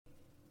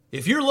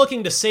If you're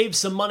looking to save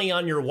some money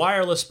on your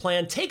wireless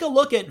plan, take a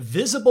look at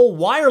Visible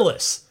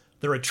Wireless.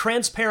 They're a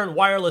transparent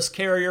wireless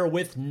carrier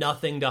with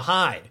nothing to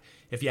hide.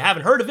 If you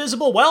haven't heard of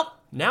Visible, well,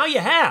 now you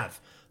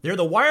have. They're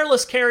the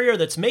wireless carrier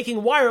that's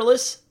making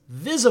wireless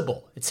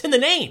visible. It's in the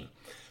name.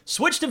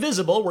 Switch to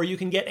Visible, where you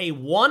can get a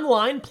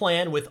one-line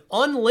plan with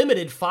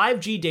unlimited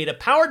 5G data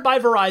powered by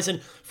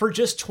Verizon for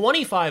just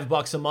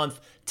 $25 a month,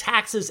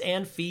 taxes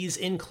and fees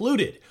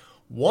included.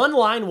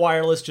 One-line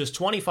wireless, just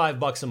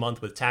 $25 a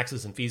month with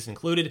taxes and fees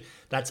included.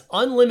 That's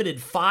unlimited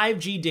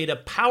 5G data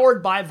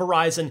powered by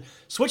Verizon.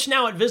 Switch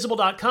now at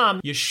Visible.com.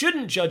 You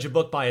shouldn't judge a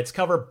book by its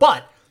cover,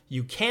 but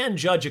you can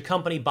judge a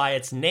company by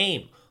its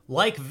name,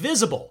 like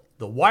Visible,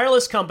 the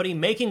wireless company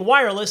making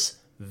wireless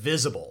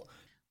visible.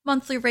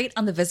 Monthly rate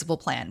on the Visible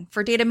plan.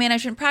 For data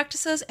management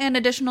practices and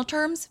additional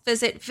terms,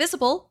 visit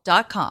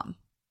Visible.com.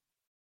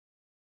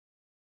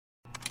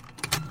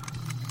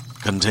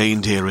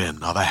 Contained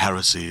herein are the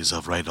heresies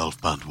of Radolf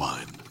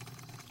Burntwine,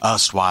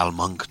 erstwhile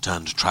monk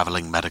turned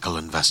traveling medical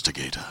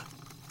investigator.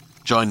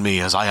 Join me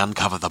as I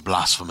uncover the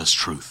blasphemous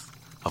truth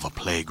of a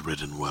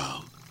plague-ridden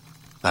world,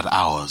 that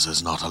ours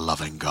is not a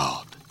loving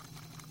God,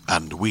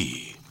 and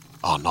we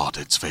are not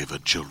its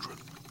favored children.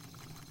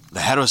 The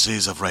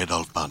heresies of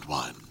Radolf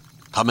Burntwine,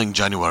 coming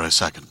January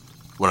 2nd,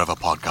 wherever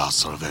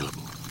podcasts are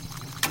available.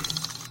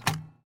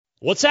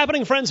 What's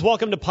happening, friends?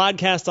 Welcome to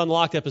Podcast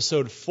Unlocked,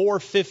 episode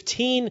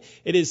 415.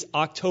 It is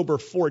October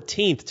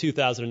 14th,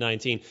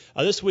 2019.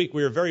 This week,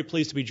 we are very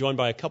pleased to be joined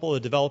by a couple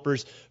of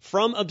developers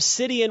from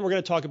Obsidian. We're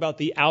going to talk about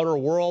The Outer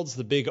Worlds,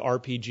 the big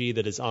RPG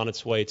that is on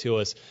its way to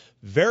us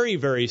very,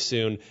 very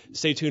soon.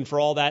 Stay tuned for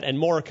all that and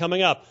more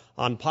coming up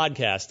on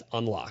Podcast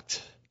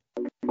Unlocked.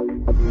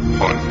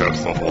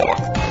 Podcast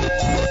Unlocked.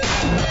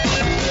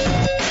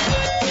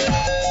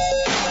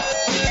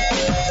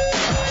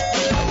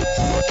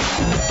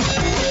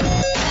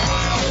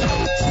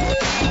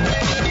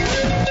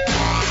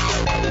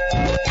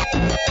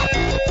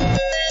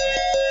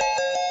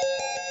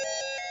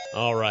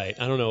 All right.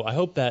 I don't know. I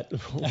hope that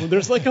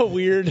there's like a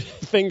weird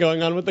thing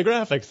going on with the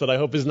graphics that I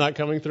hope is not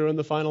coming through in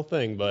the final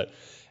thing. But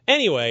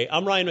anyway,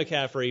 I'm Ryan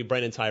McCaffrey,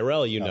 Brendan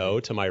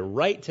Tyrell, to my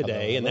right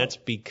today. Hello. And that's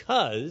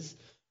because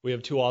we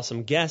have two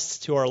awesome guests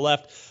to our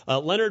left.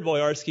 Leonard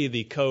Boyarsky,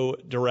 the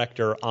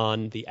co-director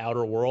on The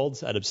Outer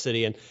Worlds at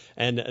Obsidian,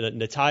 and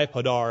Natai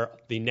Podar,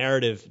 the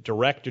narrative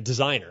director,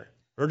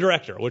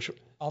 which...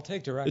 I'll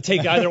take director.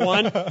 Take either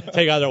one.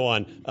 Take either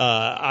one.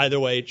 Either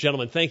way,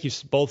 gentlemen, thank you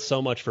both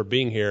so much for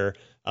being here.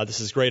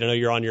 This is great. I know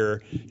you're on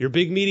your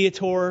big media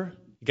tour.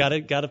 Got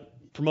to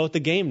promote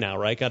the game now,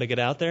 right? Got to get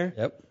out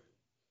there.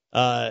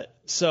 Yep.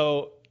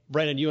 So,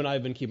 Brandon, you and I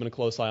have been keeping a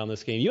close eye on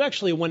this game. You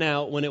actually went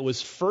out when it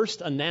was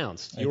first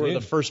announced. You were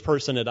the first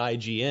person at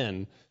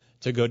IGN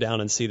to go down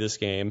and see this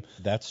game.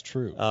 That's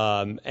true.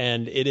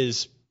 And it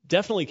has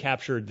definitely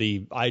captured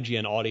the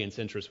IGN audience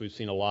interest. We've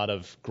seen a lot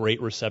of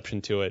great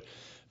reception to it.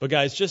 But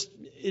guys,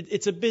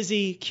 it's a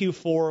busy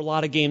Q4, a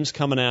lot of games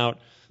coming out.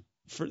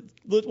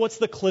 What's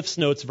the Cliff's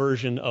Notes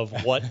version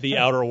of what The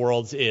Outer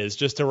Worlds is,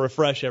 just to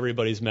refresh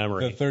everybody's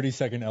memory? The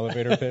 30-second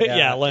elevator pitch.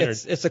 Yeah, Leonard.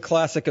 It's a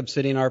classic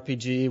Obsidian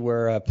RPG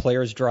where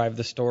players drive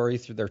the story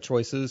through their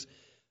choices.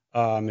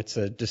 It's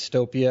a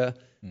dystopia,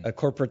 a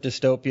corporate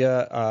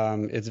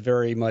dystopia. It's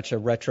very much a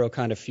retro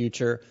kind of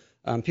future.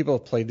 People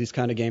have played these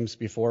kind of games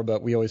before,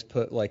 but we always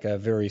put like a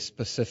very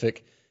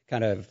specific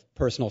kind of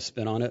personal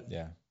spin on it.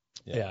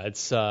 Yeah,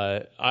 it's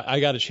I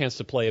got a chance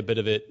to play a bit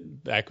of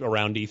it back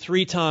around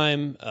E3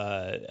 time.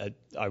 I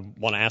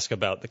want to ask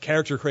about the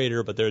character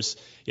creator, but there's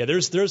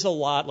a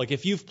lot. Like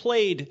if you've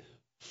played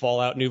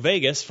Fallout New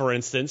Vegas, for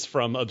instance,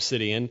 from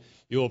Obsidian,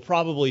 you will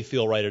probably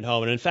feel right at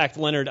home. And in fact,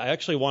 Leonard, I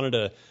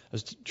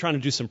was trying to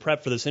do some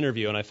prep for this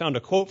interview, and I found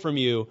a quote from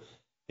you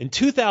in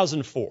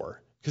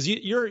 2004, because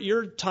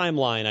your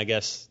timeline, I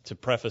guess, to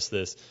preface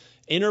this,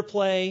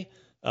 Interplay,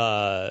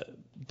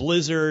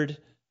 Blizzard.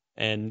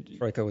 And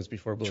Troika was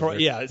before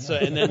Blizzard.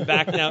 And then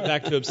back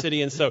to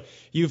Obsidian. So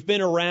you've been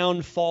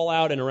around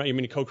Fallout and around. You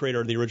mean co-creator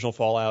of the original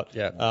Fallout.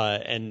 Yeah.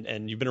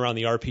 And you've been around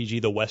the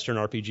RPG, the Western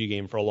RPG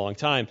game, for a long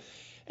time.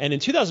 And in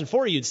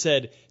 2004, you'd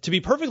said, to be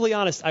perfectly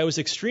honest, I was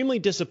extremely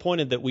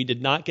disappointed that we did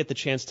not get the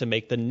chance to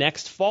make the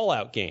next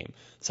Fallout game.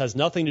 This has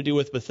nothing to do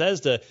with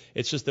Bethesda.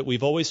 It's just that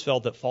we've always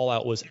felt that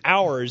Fallout was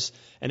ours,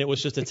 and it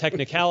was just a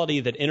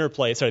technicality that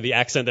Interplay, sorry, the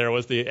accent there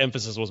was, the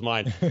emphasis was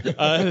mine.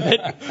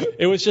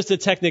 It was just a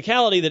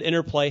technicality that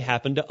Interplay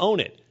happened to own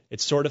it. It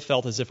sort of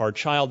felt as if our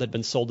child had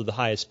been sold to the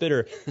highest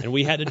bidder, and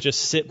we had to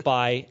just sit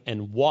by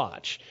and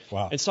watch.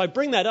 Wow. And so I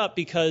bring that up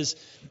because,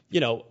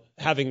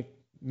 having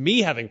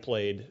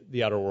played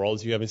The Outer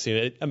Worlds, you haven't seen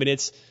it. I mean,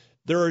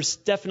 there's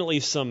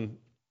definitely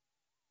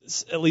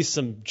at least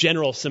some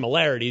general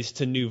similarities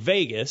to New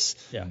Vegas.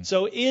 Yeah.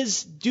 So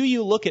do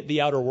you look at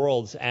The Outer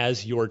Worlds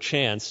as your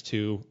chance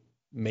to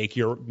make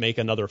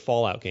another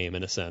Fallout game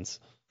in a sense?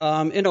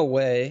 In a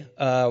way,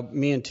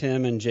 me and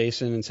Tim and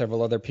Jason and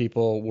several other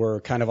people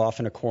were kind of off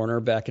in a corner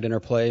back at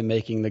Interplay,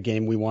 making the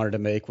game we wanted to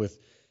make with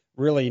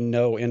really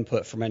no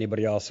input from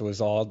anybody else. It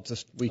was all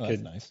just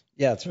That's nice.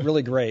 Yeah, it's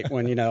really great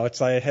when,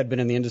 I had been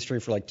in the industry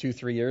for like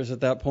 2-3 years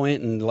at that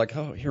point, and like,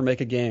 oh, here,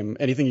 make a game,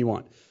 anything you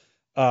want.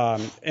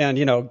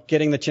 And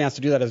getting the chance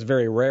to do that is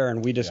very rare,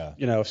 and we just,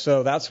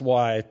 so that's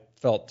why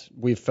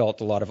we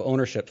felt a lot of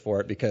ownership for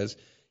it, because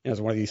it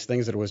was one of these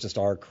things that it was just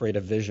our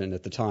creative vision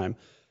at the time.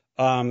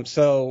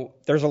 So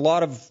there's a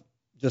lot of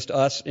just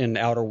us in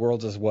Outer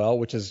Worlds as well,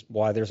 which is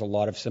why there's a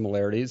lot of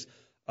similarities.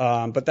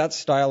 But that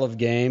style of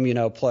game,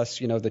 plus,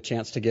 the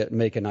chance to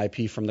make an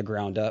IP from the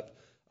ground up,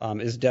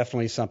 is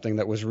definitely something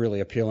that was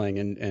really appealing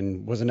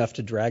and was enough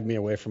to drag me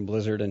away from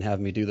Blizzard and have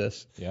me do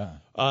this. Yeah.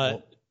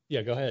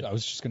 Yeah, go ahead. I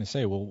was just going to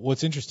say, well,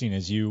 what's interesting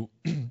is you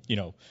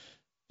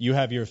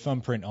have your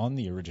thumbprint on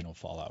the original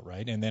Fallout,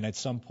 right? And then at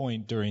some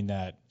point during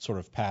that sort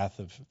of path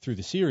through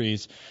the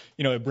series,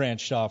 it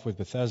branched off with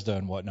Bethesda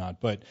and whatnot.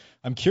 But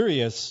I'm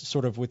curious,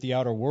 sort of with the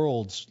Outer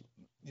Worlds,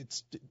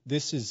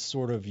 this is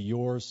sort of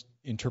your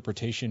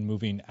interpretation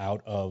moving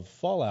out of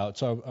Fallout.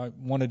 So I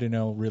wanted to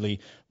know really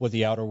what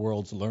the Outer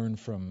Worlds learned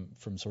from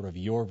sort of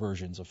your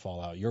versions of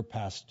Fallout, your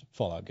past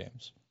Fallout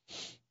games.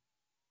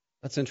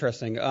 That's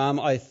interesting.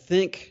 I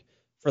think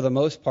for the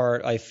most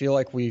part, I feel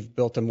like we've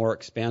built a more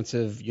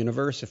expansive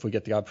universe. If we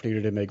get the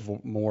opportunity to make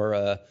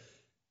more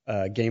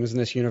games in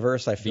this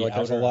universe, I feel like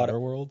there's a lot of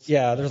worlds.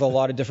 Yeah, there's a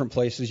lot of different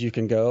places you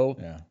can go.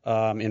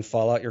 Yeah. In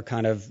Fallout, you're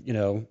kind of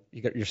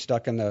you're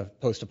stuck in the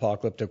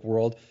post-apocalyptic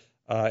world.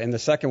 In the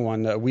second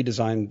one, we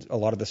designed a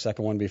lot of the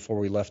second one before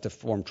we left to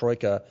form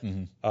Troika.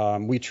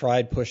 Mm-hmm. We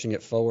tried pushing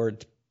it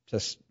forward to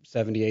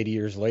 70, 80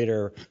 years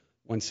later,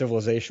 when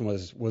civilization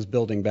was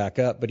building back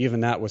up, but even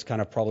that was kind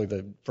of probably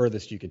the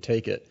furthest you could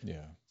take it. Yeah.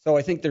 So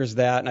I think there's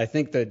that, and I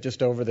think that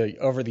just over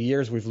the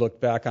years we've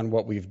looked back on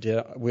what we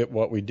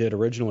did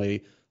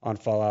originally on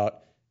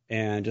Fallout,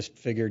 and just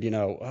figured,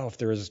 if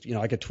there was,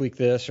 I could tweak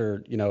this or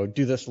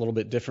do this a little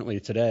bit differently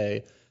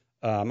today.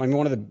 I mean,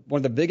 one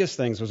of the biggest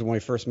things was when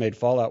we first made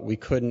Fallout, you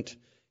couldn't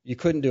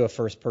do a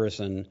first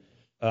person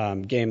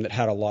game that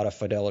had a lot of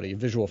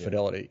visual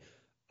fidelity.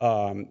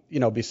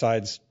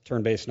 Besides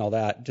turn-based and all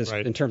that, just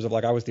right. In terms of,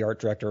 like, I was the art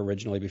director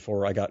originally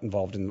before I got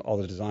involved in all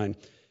the design,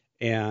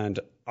 and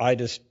I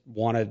just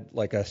wanted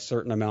like a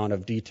certain amount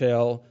of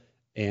detail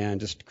and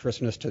just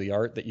crispness to the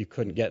art that you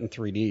couldn't get in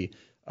 3D.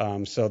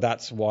 So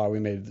that's why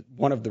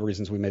one of the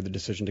reasons we made the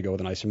decision to go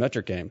with an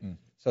isometric game.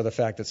 So the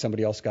fact that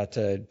somebody else got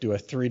to do a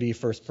 3D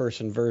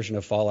first-person version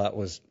of Fallout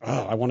was,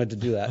 I wanted to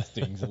do that.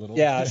 Stings a little.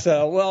 Yeah.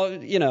 So, well,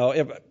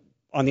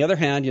 on the other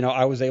hand,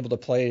 I was able to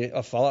play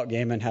a Fallout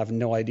game and have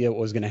no idea what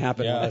was going to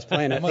happen when I was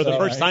playing it. For the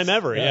first time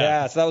ever, yeah.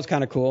 Yeah, so that was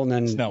kind of cool. And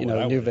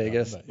then, New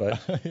Vegas, done,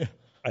 but yeah.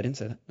 I didn't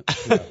say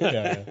that.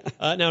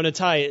 Yeah. Now,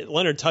 Natai,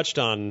 Leonard touched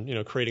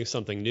on, creating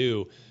something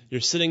new.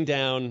 You're sitting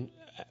down.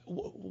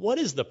 What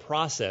is the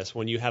process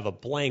when you have a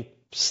blank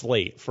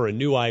slate for a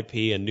new IP,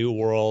 a new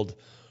world?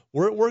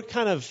 We're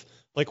kind of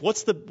like,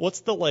 what's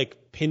the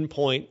like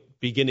pinpoint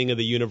beginning of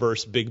the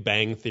universe Big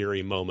Bang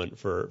Theory moment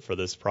for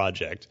this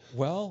project?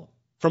 Well,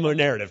 from a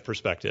narrative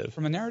perspective.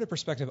 From a narrative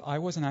perspective, I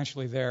wasn't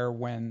actually there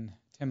when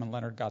Tim and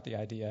Leonard got the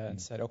idea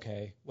and said,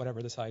 okay,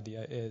 whatever this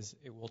idea is,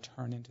 it will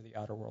turn into the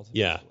Outer Worlds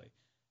eventually. Yeah.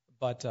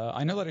 But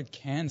I know that it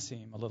can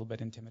seem a little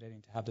bit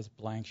intimidating to have this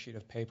blank sheet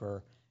of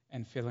paper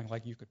and feeling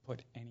like you could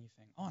put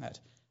anything on it.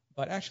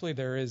 But actually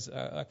there is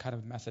a kind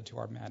of method to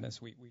our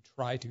madness. We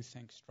try to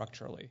think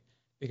structurally,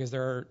 because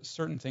there are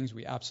certain things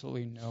we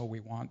absolutely know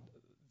we want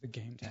the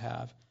game to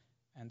have,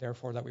 and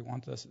therefore that we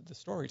want the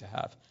story to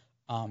have.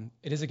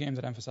 It is a game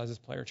that emphasizes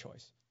player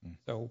choice.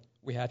 So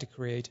we had to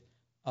create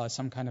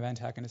some kind of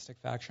antagonistic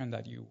faction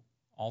that you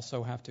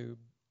also have to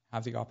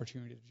have the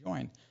opportunity to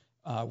join.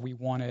 We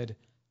wanted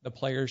the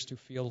players to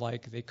feel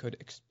like they could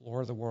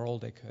explore the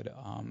world, they could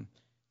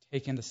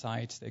take in the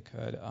sights, they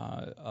could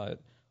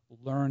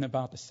learn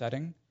about the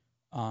setting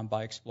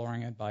by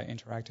exploring it, by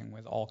interacting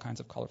with all kinds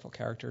of colorful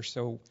characters.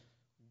 So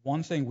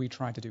one thing we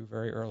tried to do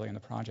very early in the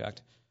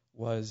project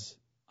was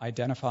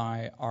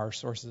identify our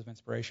sources of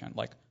inspiration.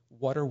 Like,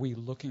 what are we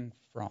looking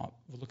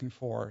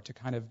for to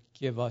kind of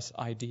give us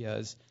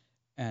ideas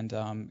and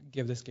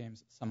give this game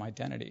some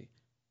identity?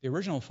 The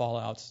original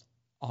Fallouts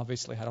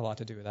obviously had a lot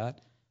to do with that.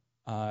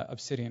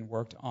 Obsidian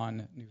worked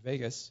on New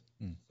Vegas,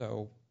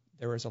 so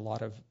there was a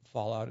lot of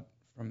Fallout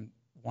from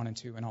 1 and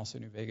 2 and also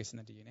New Vegas in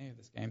the DNA of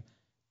this game.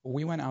 But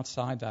we went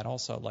outside that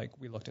also. Like,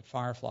 we looked at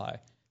Firefly,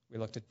 we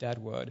looked at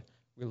Deadwood,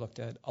 we looked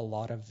at a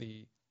lot of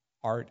the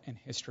art and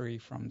history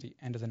from the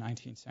end of the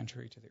 19th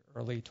century to the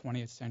early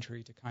 20th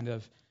century to kind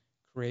of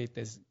create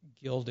this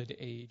Gilded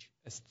Age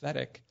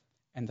aesthetic,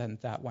 and then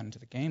that went into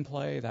the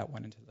gameplay, that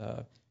went into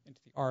the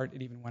art,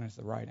 it even went into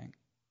the writing.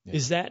 Yeah.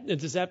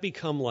 Does that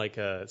become like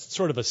a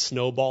sort of a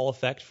snowball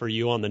effect for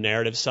you on the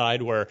narrative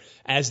side, where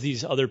as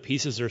these other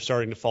pieces are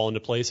starting to fall into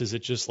place, is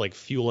it just like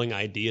fueling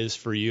ideas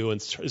for you,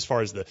 and as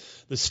far as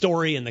the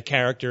story and the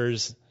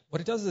characters?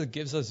 What it does is it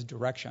gives us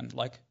direction.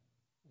 Like,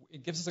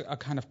 it gives us a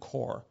kind of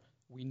core.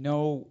 We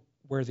know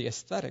where the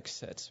aesthetic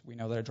sits. We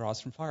know that it draws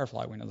from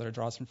Firefly. We know that it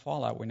draws from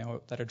Fallout. We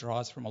know that it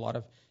draws from a lot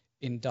of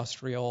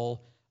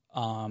industrial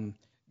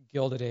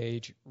Gilded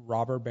Age,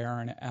 robber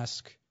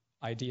baron-esque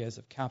ideas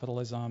of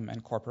capitalism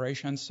and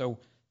corporations. So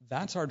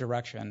that's our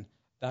direction.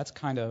 That's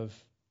kind of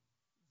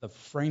the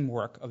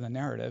framework of the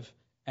narrative.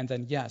 And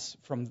then, yes,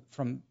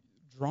 from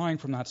drawing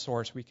from that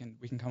source, we can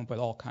come up with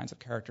all kinds of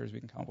characters. We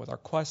can come up with our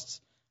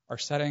quests, our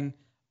setting.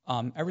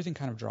 Everything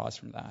kind of draws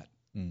from that.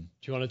 Do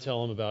you want to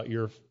tell them about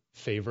your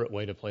favorite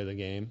way to play the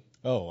game?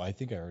 Oh, I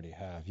think I already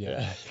have.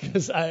 Yeah.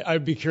 Because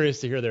I'd be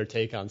curious to hear their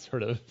take on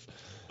sort of.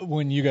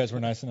 When you guys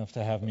were nice enough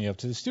to have me up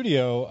to the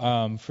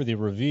studio for the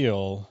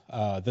reveal,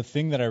 the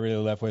thing that I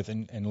really left with,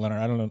 and Leonard,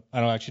 I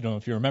don't actually know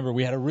if you remember,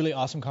 we had a really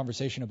awesome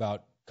conversation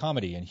about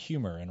comedy and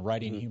humor and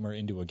writing humor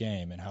into a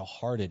game and how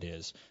hard it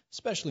is,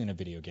 especially in a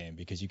video game,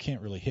 because you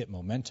can't really hit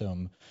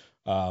momentum.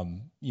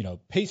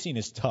 Pacing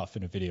is tough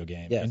in a video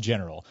game in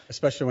general.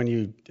 Especially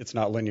when it's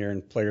not linear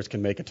and players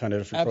can make a ton of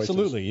different choices.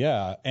 Absolutely,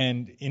 yeah.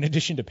 And in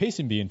addition to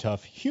pacing being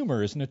tough,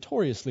 humor is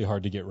notoriously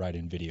hard to get right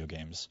in video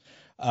games.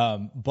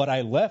 But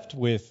I left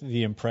with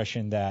the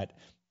impression that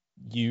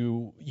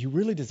you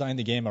really designed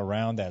the game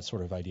around that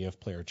sort of idea of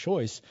player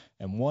choice,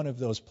 and one of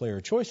those player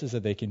choices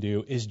that they can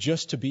do is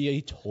just to be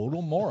a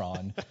total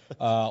moron,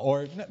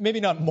 or maybe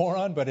not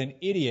moron, but an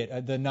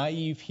idiot, the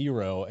naive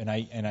hero. And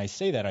I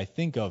say that I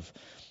think of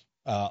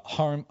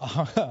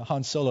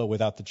Han Solo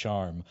without the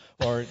charm,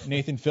 or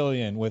Nathan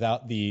Fillion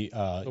without the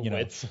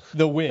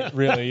wit,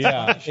 really.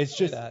 Yeah, it's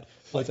just that.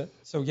 What's that?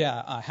 So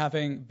yeah,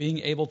 being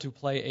able to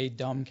play a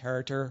dumb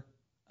character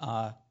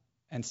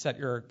and set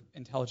your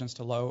intelligence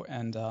to low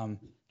and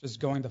just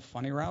going the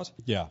funny route.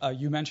 Yeah.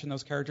 You mentioned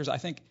those characters. I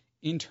think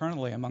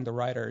internally among the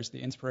writers, the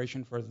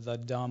inspiration for the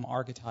dumb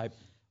archetype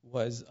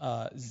was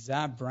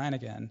Zab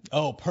Brannigan.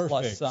 Oh,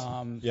 perfect.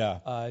 Plus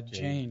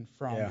Jane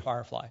from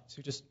Firefly.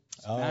 So just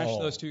smash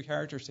those two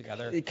characters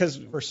together. Because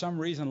for some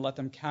reason, let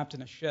them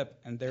captain a ship,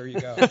 and there you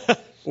go.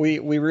 We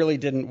really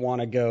didn't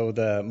want to go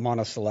the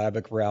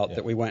monosyllabic route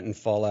that we went in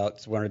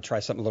Fallout. So we wanted to try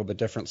something a little bit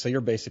different. So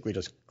you're basically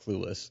just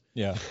clueless.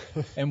 Yeah.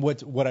 And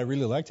what I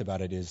really liked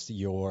about it is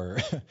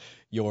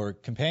your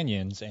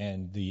companions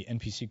and the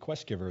NPC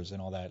quest givers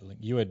and all that.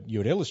 You had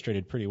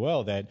illustrated pretty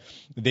well that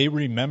they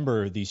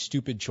remember these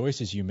stupid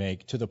choices you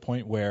make to the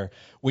point where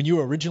when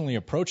you originally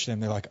approach them,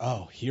 they're like,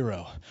 "Oh,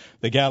 hero,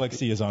 the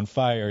galaxy is on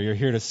fire. You're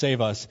here to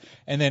save us."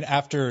 And then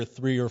after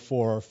 3 or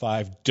 4 or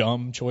 5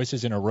 dumb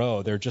choices in a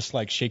row, they're just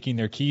like shaking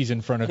their keys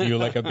in front of you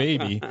like a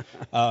baby.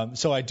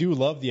 So I do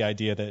love the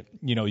idea that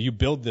you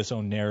build this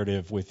own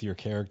narrative with your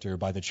character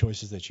by the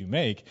choices that you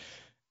make.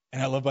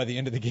 And I love by the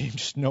end of the game,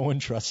 just no one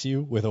trusts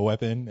you with a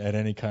weapon at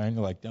any kind.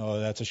 They're like, "Oh,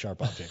 that's a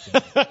sharp object."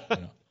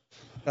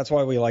 That's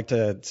why we like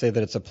to say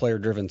that it's a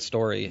player-driven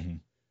story,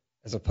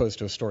 as opposed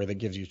to a story that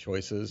gives you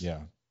choices. Yeah.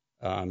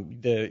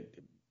 The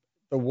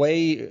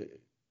way,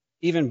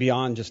 even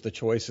beyond just the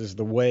choices,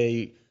 the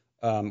way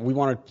we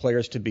wanted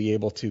players to be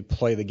able to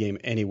play the game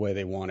any way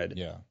they wanted.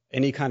 Yeah.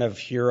 Any kind of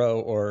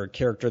hero or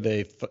character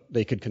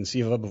they could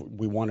conceive of,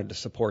 we wanted to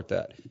support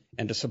that,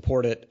 and to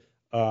support it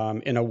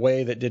in a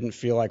way that didn't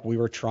feel like we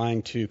were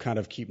trying to kind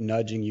of keep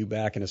nudging you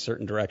back in a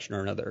certain direction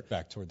or another.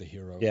 Back toward the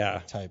hero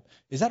type.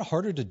 Is that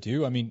harder to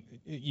do? I mean,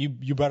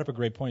 you brought up a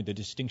great point, the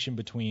distinction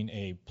between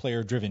a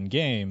player-driven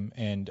game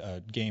and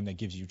a game that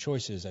gives you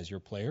choices as your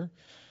player.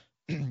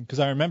 Because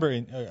I remember,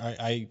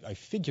 I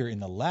figure in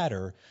the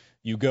latter,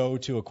 you go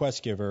to a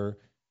quest giver,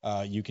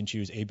 you can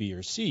choose A, B,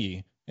 or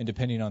C, and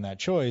depending on that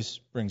choice,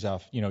 brings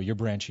off your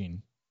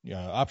branching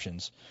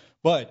options.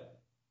 But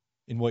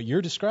in what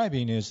you're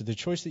describing is the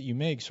choice that you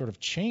make sort of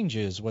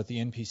changes what the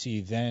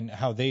NPC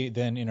how they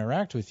then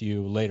interact with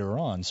you later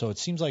on. So it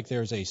seems like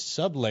there's a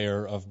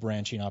sub-layer of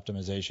branching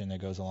optimization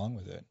that goes along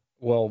with it.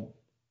 Well,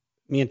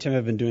 me and Tim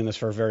have been doing this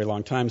for a very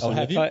long time. So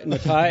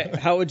Natai,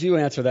 how would you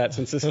answer that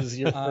since this is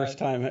your first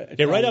time?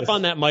 Get right up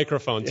on that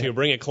microphone, too.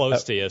 Bring it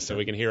close to you so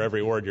we can hear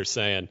every word you're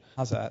saying.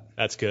 How's that?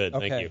 That's good.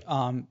 Okay. Thank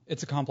you.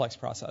 It's a complex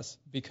process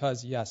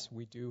because, yes,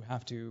 we do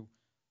have to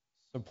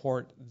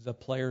support the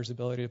player's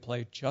ability to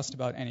play just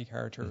about any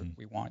character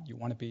we want. You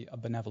want to be a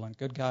benevolent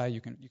good guy.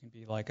 You can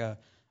be like a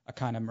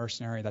kind of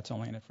mercenary that's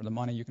only in it for the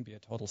money. You can be a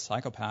total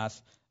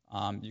psychopath.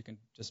 You can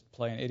just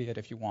play an idiot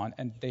if you want.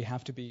 And they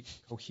have to be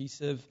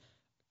cohesive,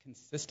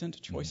 consistent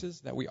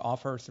choices that we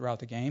offer throughout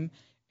the game.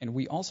 And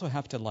we also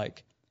have to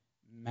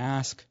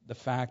mask the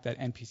fact that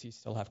NPCs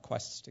still have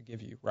quests to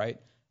give you, right?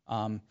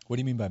 What do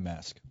you mean by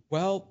mask?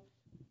 Well,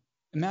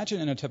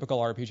 imagine in a typical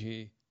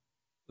RPG,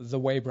 the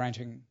way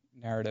branching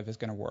narrative is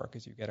going to work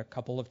is you get a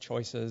couple of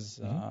choices.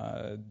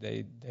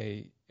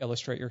 They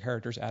illustrate your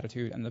character's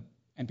attitude, and the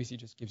NPC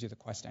just gives you the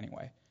quest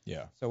anyway.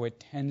 Yeah. So it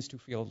tends to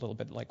feel a little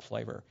bit like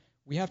flavor.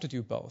 We have to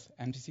do both.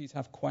 NPCs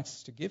have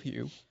quests to give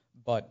you,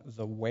 but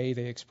the way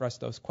they express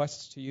those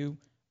quests to you,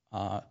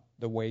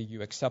 the way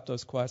you accept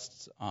those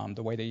quests,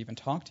 the way they even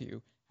talk to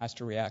you, has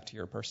to react to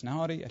your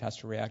personality. It has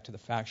to react to the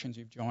factions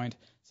you've joined.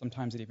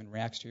 Sometimes it even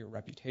reacts to your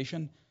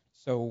reputation.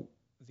 So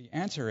the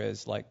answer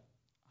is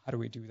how do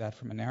we do that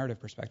from a narrative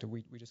perspective?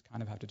 We just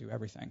kind of have to do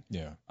everything.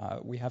 Yeah.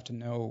 We have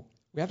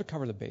to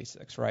cover the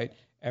basics, right?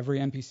 Every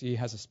NPC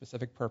has a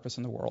specific purpose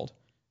in the world,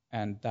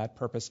 and that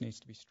purpose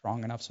needs to be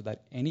strong enough so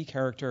that any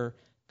character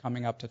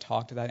coming up to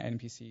talk to that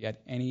NPC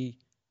at any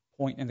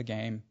point in the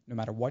game, no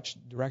matter what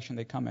direction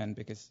they come in,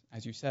 because,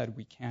 as you said,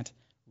 we can't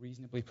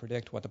reasonably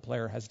predict what the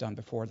player has done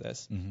before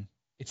this. Mm-hmm.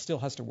 It still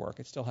has to work.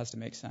 It still has to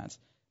make sense.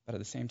 But at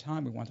the same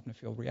time, we want them to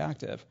feel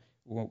reactive.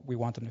 We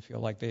want them to feel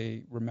like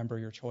they remember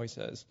your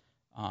choices.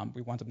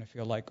 We want them to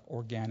feel like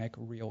organic,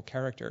 real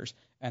characters.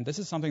 And this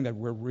is something that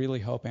we're really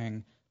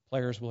hoping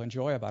players will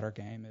enjoy about our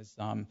game is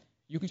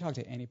you can talk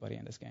to anybody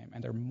in this game,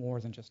 and they're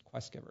more than just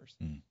quest givers.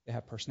 They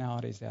have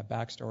personalities. They have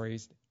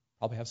backstories.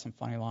 Probably have some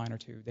funny line or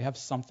two. They have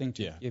something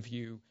to give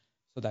you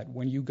so that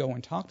when you go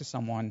and talk to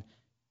someone,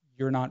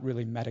 you're not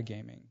really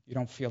metagaming. You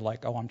don't feel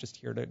like, oh, I'm just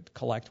here to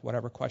collect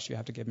whatever quest you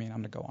have to give me and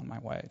I'm going to go on my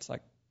way. It's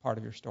like part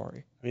of your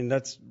story. I mean,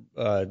 that's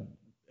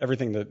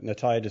everything that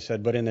Natalia just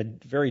said, but in a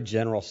very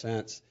general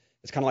sense,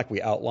 it's kind of like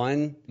we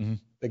outline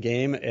the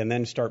game and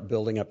then start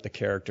building up the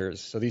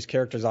characters. So these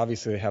characters,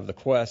 obviously, they have the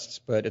quests,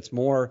 but it's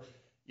more,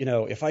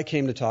 if I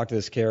came to talk to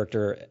this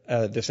character,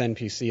 this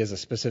NPC as a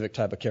specific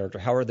type of character,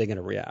 how are they going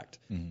to react?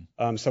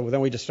 So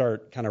then we just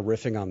start kind of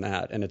riffing on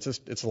that, and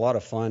it's a lot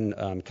of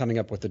fun coming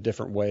up with the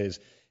different ways.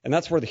 And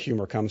that's where the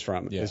humor comes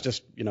from. Yeah. It's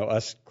just,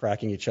 us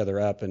cracking each other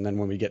up. And then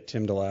when we get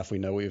Tim to laugh, we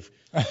know we're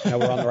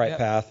on the right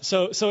path.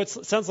 So it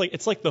sounds like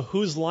it's like the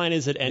whose line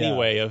is it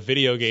anyway of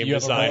video game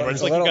design, where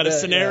it's like you've got a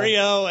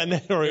scenario and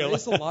then we're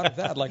There's a lot of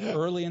that. Like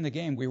early in the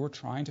game, we were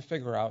trying to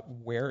figure out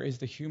where is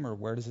the humor?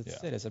 Where does it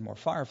sit? Is it more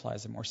Firefly?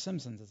 Is it more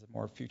Simpsons? Is it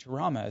more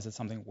Futurama? Is it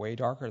something way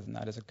darker than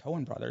that? Is it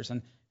Coen Brothers?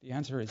 And the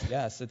answer is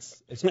yes.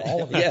 It's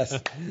all of it. Yes.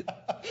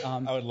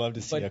 I would love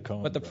to see a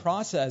Coen. But the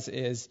process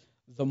is,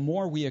 the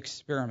more we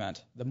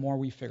experiment, the more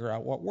we figure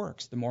out what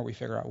works. The more we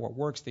figure out what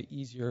works, the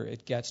easier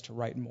it gets to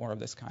write more of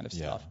this kind of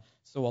stuff.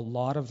 So a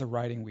lot of the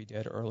writing we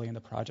did early in the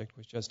project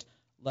was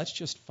let's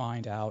just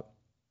find out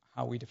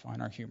how we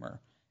define our humor.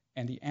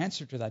 And the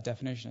answer to that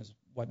definition is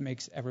what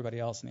makes everybody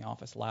else in the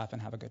office laugh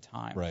and have a good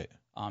time. Right.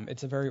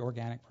 It's a very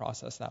organic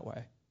process that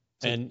way.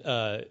 And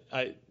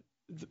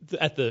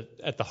at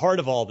the heart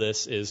of all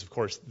this is, of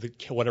course,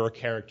 whatever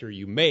character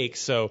you make.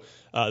 So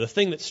the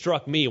thing that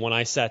struck me when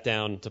I sat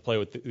down to play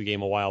with the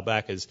game a while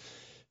back is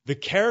the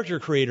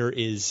character creator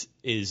is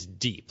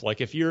deep.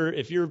 Like if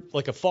you're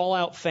like a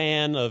Fallout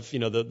fan of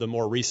the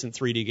more recent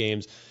 3D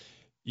games,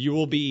 you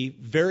will be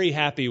very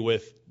happy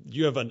with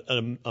you have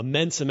an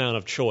immense amount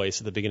of choice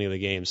at the beginning of the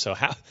game. So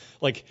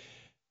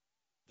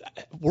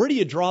where do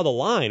you draw the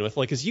line with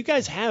because you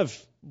guys have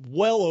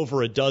well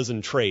over a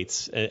dozen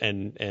traits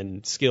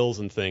and skills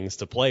and things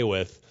to play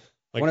with.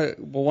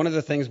 One of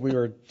the things we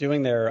were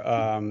doing there,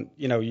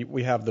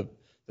 we have the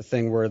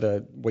thing where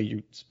the way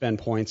you spend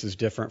points is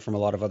different from a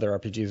lot of other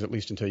RPGs, at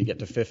least until you get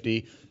to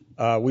 50.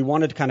 We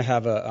wanted to kind of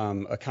have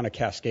a kind of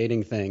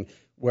cascading thing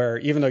where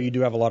even though you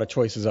do have a lot of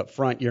choices up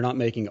front, you're not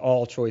making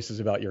all choices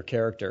about your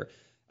character.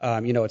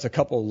 It's a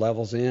couple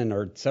levels in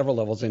or several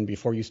levels in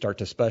before you start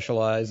to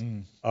specialize.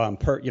 You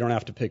don't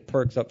have to pick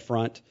perks up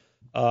front.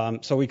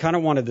 So we kind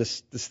of wanted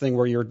this thing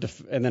where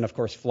and then of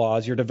course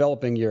flaws. You're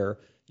developing your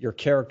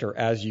character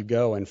as you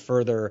go and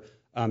further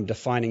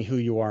defining who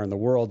you are in the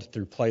world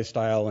through play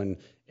style and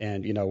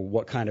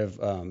what kind of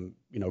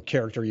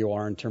character you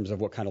are in terms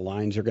of what kind of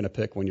lines you're going to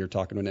pick when you're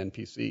talking to an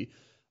NPC.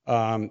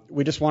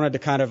 We just wanted to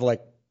kind of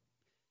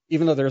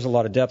even though there's a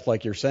lot of depth,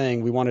 like you're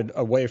saying, we wanted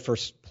a way for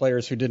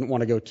players who didn't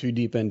want to go too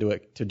deep into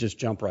it to just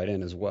jump right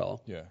in as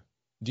well. Yeah.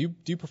 Do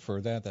you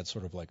prefer that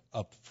sort of like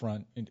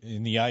upfront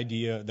in the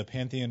idea, the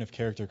pantheon of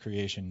character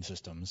creation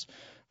systems,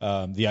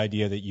 the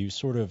idea that you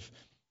sort of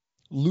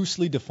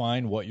loosely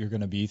define what you're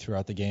going to be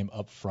throughout the game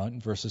up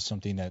front versus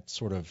something that's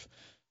sort of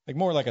like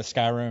more like a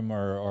Skyrim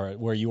or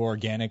where you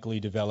organically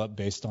develop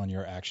based on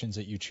your actions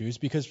that you choose?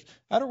 Because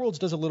Outer Worlds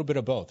does a little bit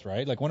of both,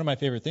 right? Like one of my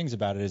favorite things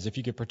about it is if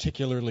you get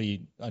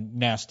particularly a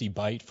nasty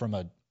bite from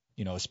a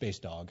space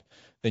dog,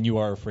 then you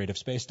are afraid of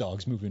space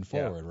dogs moving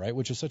forward, right?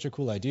 Which is such a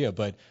cool idea.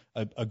 But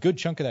a good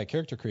chunk of that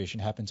character creation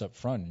happens up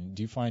front.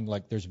 Do you find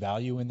like there's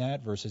value in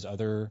that versus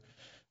other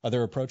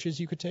approaches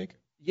you could take?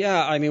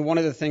 Yeah, I mean, one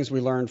of the things we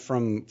learned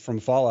from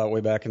Fallout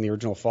way back in the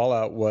original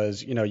Fallout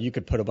was, you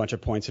could put a bunch of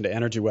points into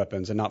energy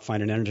weapons and not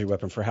find an energy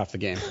weapon for half the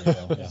game.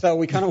 Yeah. So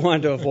we kind of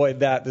wanted to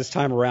avoid that this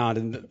time around.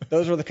 And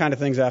those were the kind of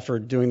things after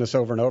doing this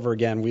over and over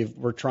again,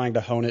 we're trying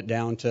to hone it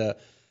down to,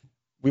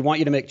 we want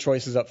you to make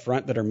choices up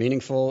front that are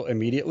meaningful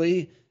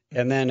immediately.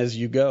 And then as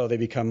you go, they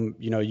become,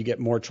 you get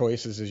more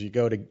choices as you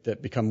go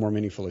that become more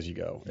meaningful as you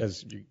go.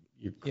 As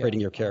you're creating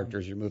your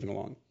characters, you're moving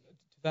along.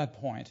 To that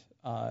point,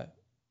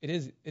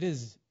 it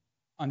is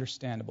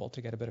understandable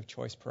to get a bit of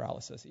choice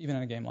paralysis, even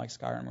in a game like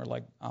Skyrim,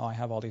 where I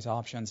have all these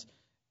options.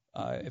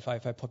 If I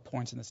put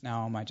points in this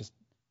now, am I just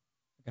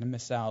going to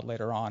miss out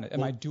later on?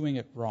 Am I doing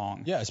it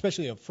wrong? Yeah,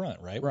 especially up front,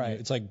 right? Right.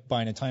 It's like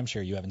buying a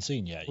timeshare you haven't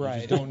seen yet. You right.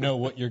 just don't know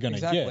what you're going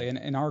to get. Exactly.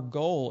 And our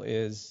goal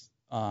is,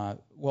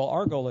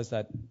 our goal is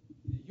that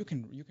you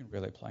can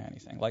really play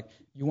anything. Like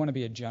you want to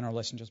be a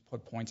generalist and just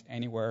put points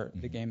anywhere.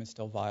 The game is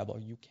still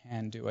viable. You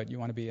can do it. You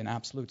want to be an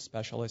absolute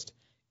specialist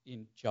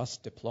in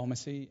just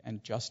diplomacy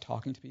and just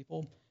talking to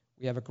people.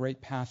 We have a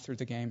great path through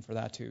the game for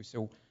that too.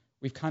 So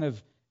we've kind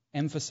of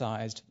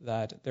emphasized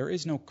that there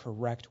is no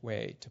correct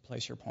way to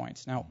place your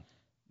points. Now,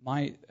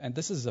 and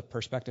this is a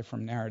perspective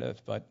from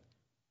narrative, but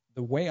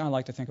the way I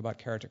like to think about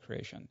character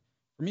creation,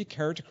 for me,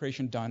 character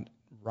creation done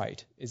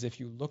right is if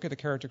you look at the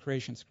character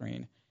creation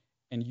screen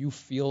and you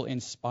feel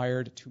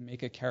inspired to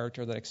make a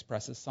character that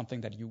expresses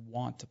something that you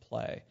want to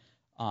play.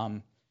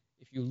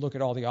 If you look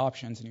at all the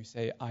options and you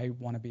say, I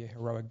want to be a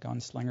heroic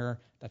gunslinger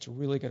that's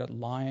really good at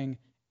lying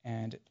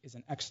and is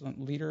an excellent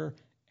leader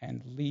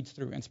and leads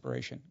through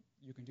inspiration,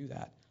 you can do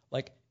that.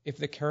 Like, if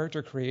the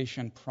character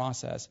creation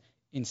process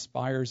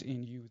inspires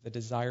in you the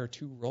desire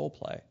to role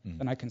play,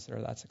 then I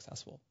consider that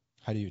successful.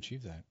 How do you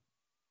achieve that?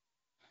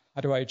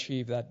 How do I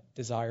achieve that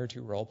desire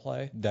to role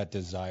play? That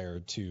desire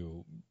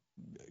to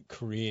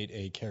create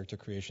a character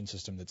creation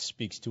system that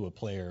speaks to a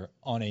player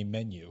on a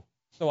menu.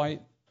 So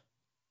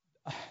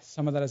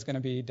some of that is going to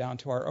be down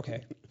to our,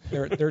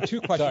 there are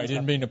two questions. Sorry, I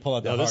didn't mean to pull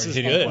out the this is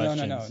hard-hitting good.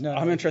 questions. No.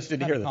 I'm interested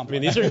to hear this. I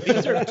mean, these are two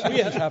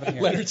things happening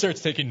here. Leonard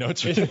starts taking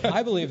notes.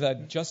 I believe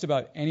that just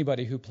about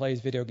anybody who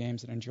plays video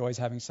games and enjoys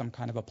having some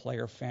kind of a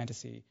player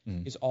fantasy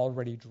is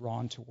already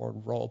drawn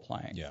toward role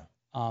playing. Yeah.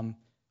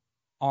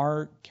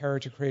 Our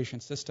character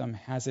creation system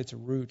has its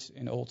roots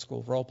in old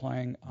school role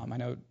playing. I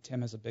know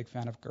Tim is a big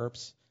fan of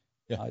GURPS,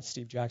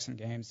 Steve Jackson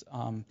games.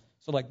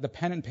 So like the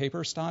pen and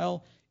paper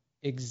style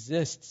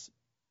exists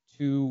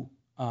to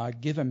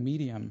give a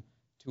medium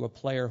to a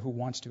player who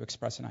wants to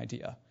express an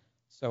idea.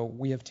 So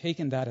we have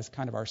taken that as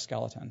kind of our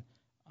skeleton.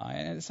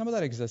 And some of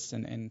that exists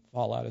in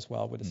Fallout as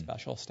well with the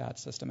special stats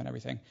system and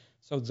everything.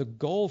 So the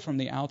goal from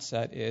the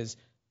outset is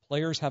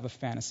players have a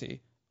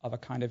fantasy of a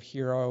kind of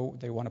hero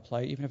they want to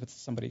play, even if it's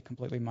somebody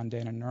completely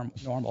mundane and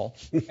normal.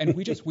 And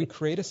we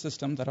create a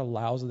system that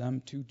allows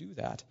them to do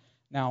that.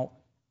 Now,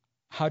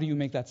 how do you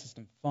make that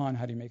system fun?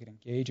 How do you make it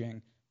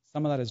engaging?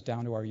 Some of that is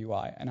down to our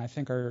UI. And I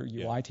think our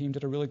UI team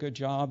did a really good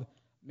job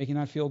making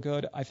that feel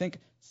good. I think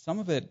some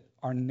of it,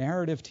 our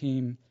narrative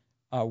team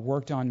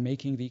worked on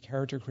making the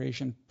character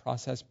creation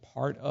process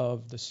part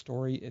of the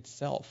story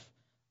itself.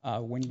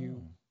 When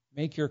you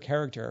make your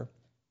character,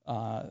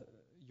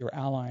 your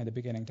ally in the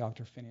beginning,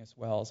 Dr. Phineas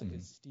Wells,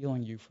 is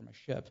stealing you from a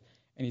ship.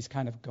 And he's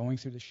kind of going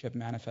through the ship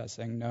manifest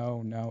saying,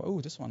 no, oh,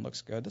 this one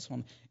looks good, this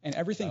one. And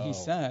everything he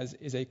says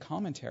is a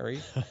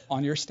commentary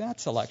on your stat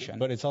selection.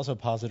 But it's also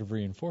positive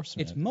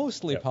reinforcement. It's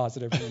mostly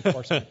positive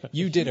reinforcement.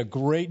 You did a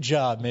great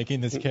job making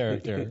this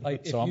character.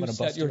 Like, so I'm if going you to bust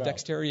set your you out.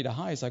 dexterity to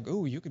high, it's like,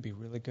 oh, you could be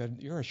really good.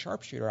 You're a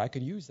sharpshooter. I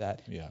could use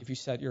that. Yeah. If you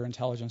set your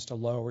intelligence to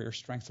low or your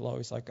strength to low,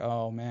 it's like,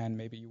 oh, man,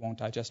 maybe you won't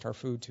digest our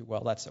food too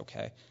well. That's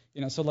okay.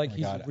 So like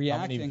he's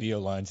reacting. How many VO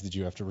lines did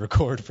you have to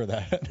record for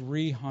that?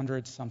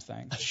 300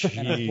 something.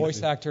 And the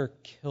voice actor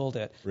killed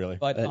it. Really?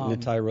 But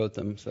Nitai wrote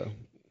them, so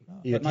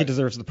he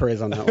deserves the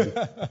praise on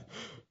that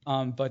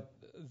one. But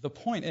the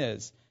point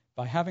is,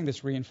 by having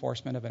this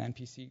reinforcement of an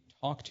NPC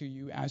talk to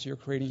you as you're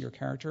creating your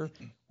character,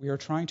 we are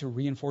trying to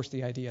reinforce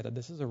the idea that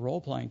this is a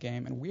role-playing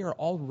game, and we are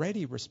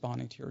already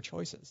responding to your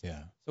choices.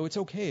 Yeah. So it's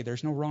okay.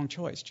 There's no wrong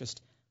choice.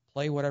 Just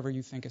play whatever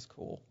you think is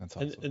cool. That's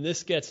awesome. And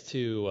this gets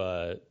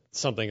to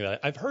something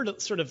that I've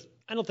heard sort of,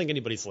 I don't think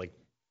anybody's like,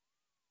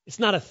 it's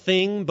not a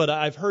thing, but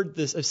I've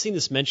seen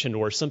this mentioned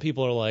where some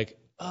people are like,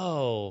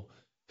 oh,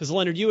 because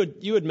Leonard,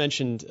 you had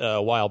mentioned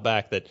a while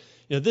back that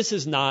this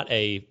is not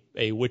a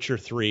Witcher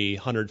 3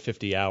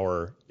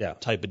 150-hour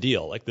type of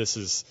deal. Like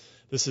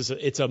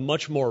it's a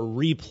much more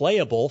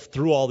replayable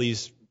through all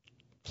these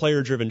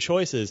player-driven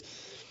choices.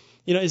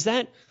 Is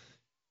that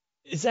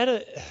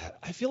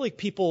I feel like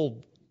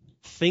people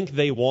think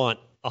they want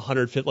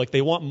 150, like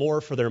they want more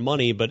for their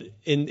money, but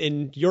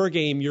in your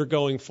game you're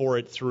going for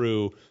it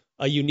through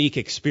a unique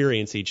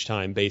experience each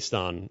time based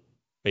on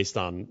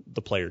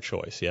the player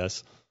choice.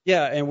 Yes.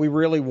 Yeah, and we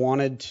really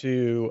wanted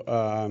to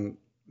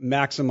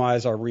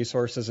maximize our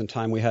resources and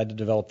time we had to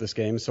develop this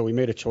game, so we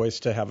made a choice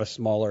to have a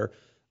smaller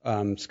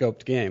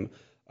scoped game.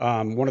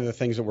 One of the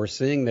things that we're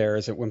seeing there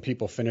is that when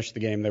people finish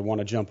the game, they want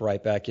to jump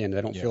right back in.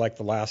 They don't feel like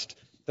the last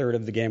third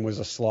of the game was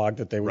a slog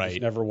that they would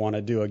just never want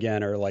to do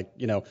again, or like,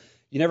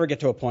 you never get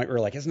to a point where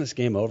like, isn't this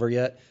game over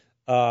yet?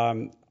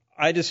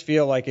 I just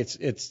feel like it's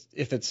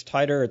if it's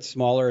tighter, it's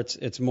smaller,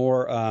 it's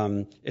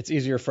more it's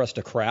easier for us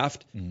to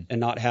craft and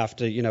not have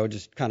to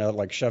just kind of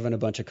like shove in a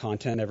bunch of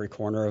content every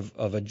corner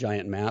of a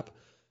giant map.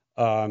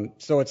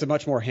 So it's a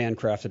much more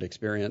handcrafted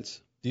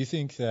experience. Do you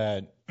think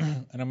that,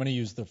 and I'm going to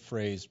use the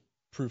phrase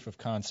proof of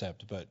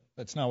concept, but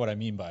that's not what I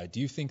mean by it.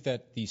 Do you think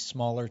that the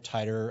smaller,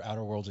 tighter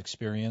Outer Worlds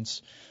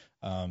experience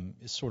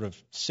is sort of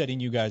setting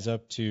you guys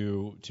up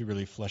to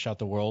really flesh out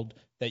the world,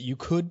 that you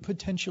could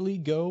potentially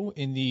go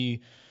in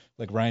the,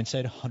 like Ryan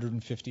said,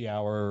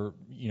 150-hour,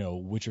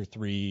 Witcher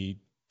 3,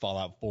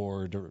 Fallout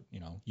 4, or,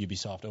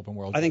 Ubisoft open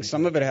world? I think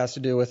some of it has to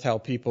do with how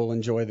people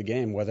enjoy the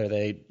game, whether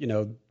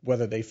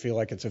they feel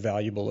like it's a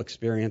valuable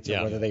experience,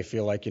 or whether they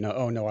feel like,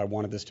 oh no, I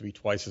wanted this to be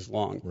twice as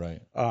long.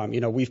 Right.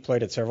 We've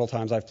played it several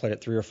times. I've played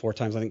it 3 or 4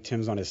 times. I think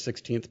Tim's on his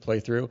 16th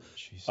playthrough.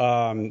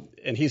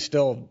 And he's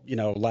still,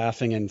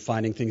 laughing and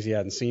finding things he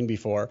hadn't seen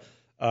before.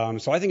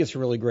 So I think it's a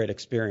really great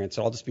experience.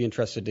 So I'll just be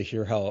interested to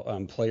hear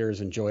how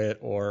players enjoy it,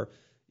 or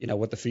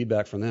what the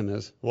feedback from them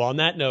is. Well, on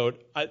that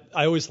note, I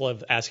always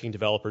love asking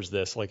developers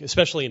this, like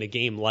especially in a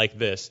game like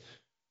this.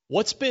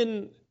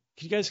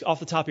 Can you guys off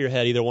the top of your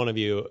head, either one of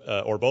you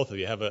or both of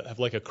you, have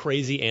like a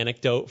crazy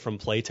anecdote from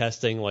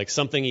playtesting, like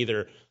something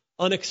either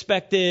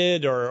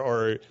unexpected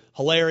or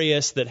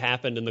hilarious that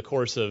happened in the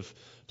course of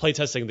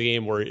playtesting the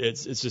game, where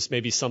it's just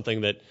maybe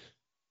something that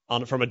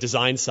from a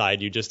design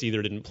side you just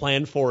either didn't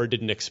plan for or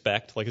didn't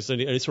expect? Like, is there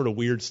any sort of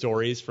weird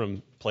stories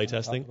from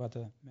playtesting? Talk about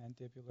the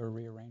mandibular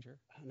rearranger.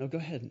 No, go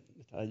ahead.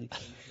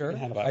 Sure.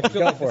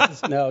 Go for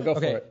it. No, go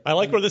for it. I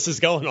like where this is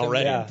going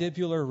already.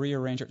 Mandibular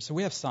rearranger. So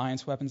we have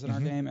science weapons in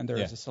our game, and there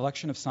is a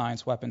selection of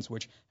science weapons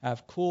which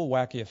have cool,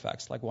 wacky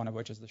effects, like one of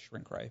which is the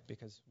shrink ray,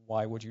 because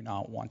why would you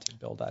not want to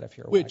build that if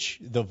you're Which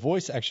the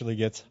voice actually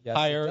gets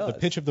higher, the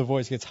pitch of the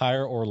voice gets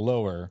higher or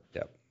lower.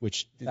 Yep.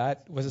 Which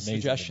that was a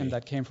suggestion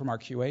that came from our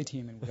QA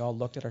team, and we all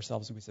looked at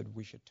ourselves and we said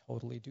we should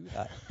totally do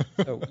that.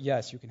 So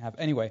yes, you can have.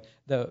 Anyway,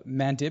 the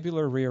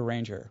mandibular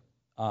rearranger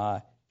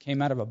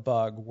came out of a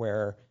bug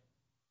where,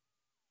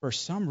 for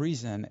some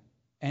reason,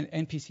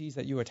 NPCs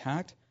that you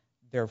attacked,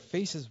 their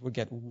faces would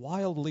get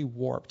wildly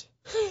warped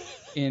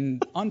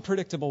in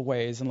unpredictable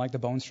ways, and like the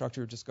bone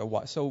structure would just go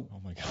wild. So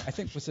oh my God. I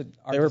think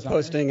they were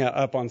posting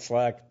up on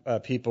Slack.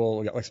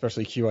 People,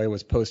 especially QA,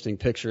 was posting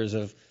pictures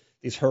of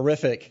these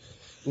horrific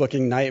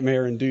looking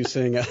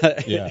nightmare-inducing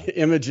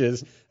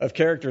images of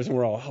characters, and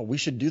we're all, we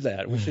should do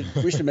that.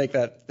 We should make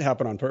that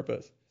happen on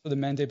purpose. So the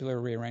mandibular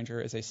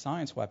rearranger is a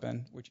science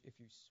weapon, which if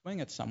you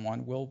swing at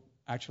someone will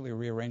actually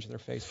rearrange their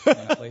face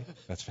permanently.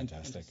 That's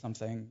fantastic. Into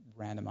something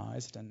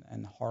randomized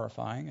and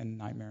horrifying and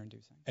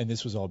nightmare-inducing. And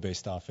this was all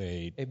based off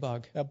a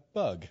bug. A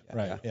bug,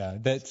 right? Yeah.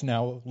 That's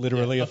now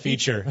literally a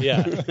feature.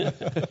 Yeah.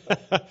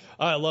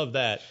 I love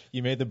that.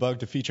 You made the bug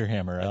to feature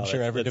hammer. I'm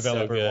sure every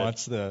developer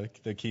wants the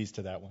keys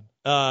to that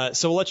one.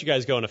 So we'll let you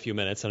guys go in a few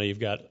minutes. I know you've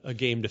got a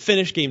game to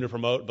finish, game to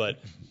promote,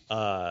 but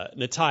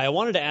Natai, I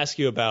wanted to ask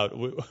you about.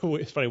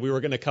 It's funny, we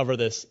were going to cover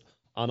this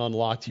on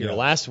Unlocked here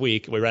last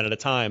week. We ran out of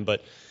time,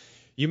 but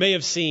you may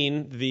have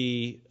seen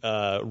the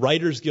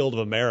Writers Guild of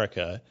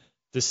America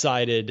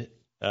decided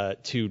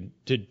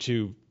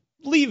to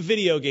leave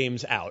video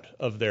games out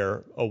of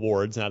their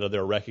awards, out of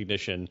their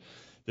recognition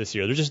this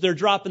year. They're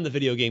dropping the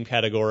video game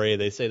category.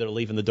 They say they're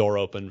leaving the door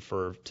open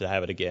to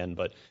have it again.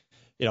 But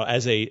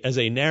as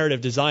a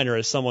narrative designer,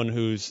 as someone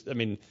who's,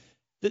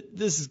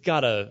 this has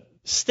got to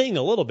sting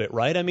a little bit,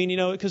 right?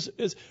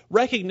 Because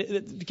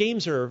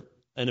games are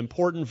an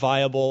important,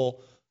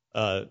 viable,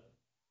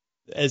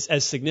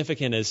 as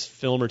significant as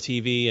film or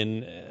TV,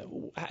 and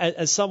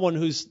as someone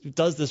who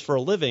does this for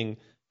a living,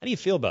 how do you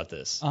feel about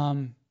this?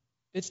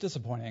 It's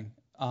disappointing,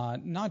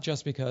 not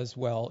just because,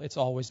 it's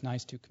always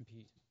nice to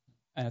compete,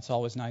 and it's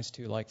always nice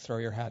to throw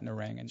your hat in a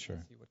ring and see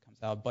what comes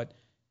out. But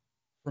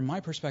from my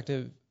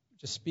perspective,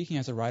 just speaking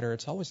as a writer,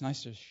 it's always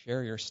nice to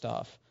share your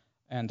stuff.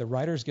 And the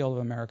Writers Guild of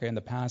America in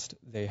the past,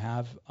 they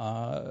have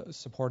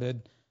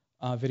supported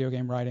video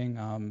game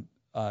writing.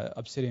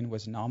 Obsidian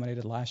was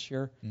nominated last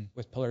year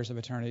with Pillars of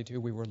Eternity 2.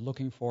 We were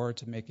looking forward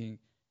to making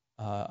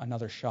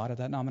another shot at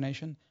that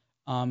nomination.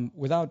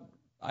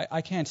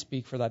 I can't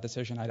speak for that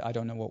decision. I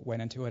don't know what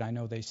went into it. I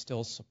know they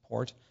still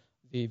support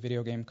the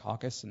Video Game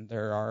Caucus, and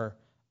there are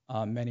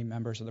many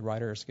members of the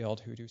Writers Guild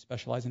who do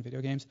specialize in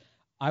video games.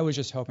 I was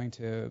just hoping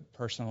to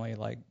personally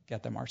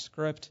get them our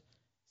script,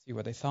 see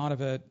what they thought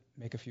of it,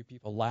 make a few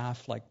people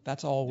laugh.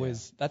 That's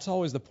always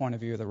the point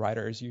of view of the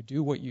writers. You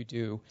do what you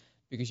do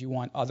because you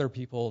want other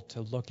people to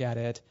look at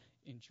it,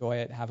 enjoy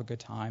it, have a good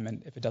time.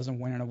 And if it doesn't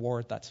win an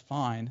award, that's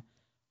fine.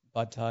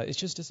 But it's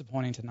just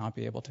disappointing to not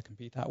be able to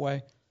compete that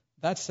way.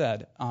 That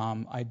said,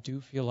 I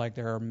do feel like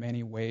there are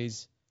many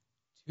ways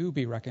to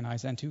be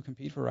recognized and to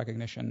compete for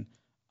recognition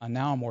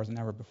now more than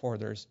ever before.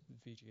 There's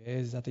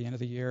VGAs at the end of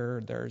the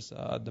year. There's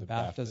the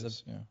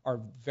BAFTAs are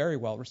very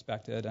well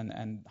respected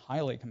and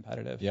highly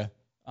competitive. Yeah.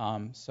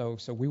 So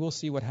we will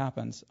see what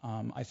happens.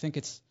 I think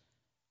it's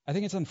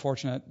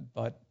unfortunate,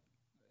 but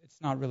it's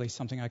not really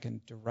something I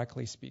can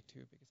directly speak to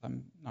because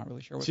I'm not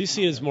really sure. So you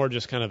see it as more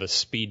just kind of a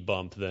speed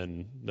bump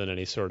than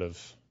any sort of.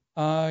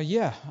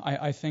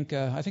 I think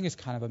it's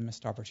kind of a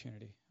missed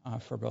opportunity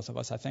for both of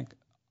us. I think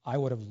I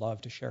would have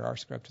loved to share our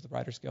script with the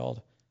Writers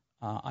Guild.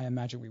 I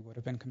imagine we would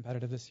have been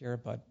competitive this year,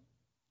 but.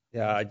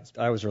 Yeah,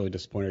 I was really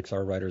disappointed because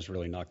our writers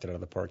really knocked it out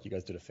of the park. You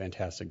guys did a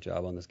fantastic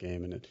job on this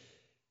game, and it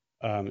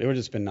would have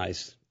just been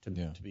nice to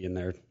be in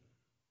there.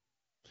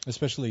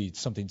 Especially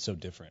something so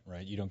different,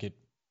 right? You don't get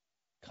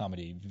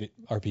comedy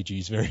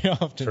RPGs very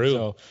often. True.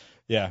 So,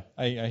 yeah,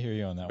 I hear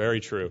you on that. Very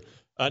true.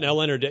 Now,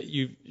 Leonard,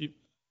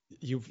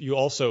 you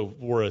also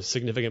were a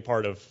significant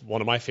part of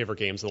one of my favorite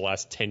games of the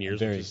last 10 years,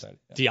 which is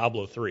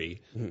Diablo 3.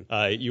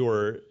 Mm-hmm. You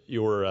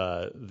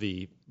were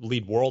the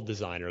lead world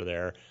designer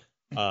there.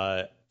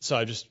 So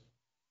I just,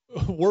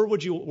 where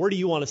do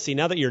you want to see,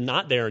 now that you're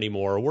not there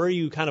anymore, where are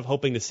you kind of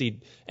hoping to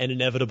see an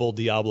inevitable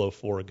Diablo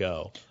 4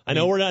 go? I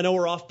know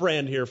we're off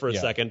brand here for a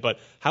second, but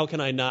how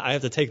can I not? I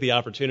have to take the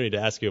opportunity to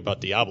ask you about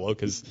Diablo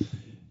because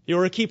you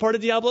were a key part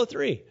of Diablo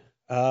 3.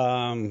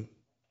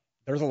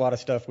 There's a lot of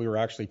stuff we were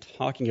actually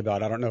talking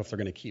about. I don't know if they're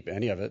going to keep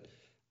any of it.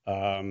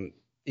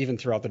 even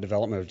throughout the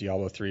development of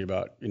Diablo 3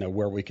 about,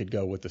 where we could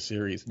go with the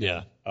series.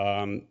 Yeah.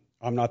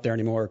 I'm not there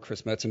anymore.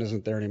 Chris Metzen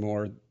isn't there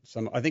anymore.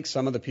 I think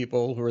some of the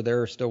people who are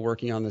there are still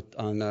working on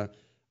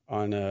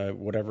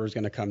whatever is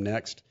going to come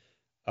next.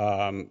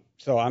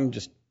 So I'm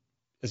just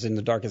as in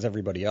the dark as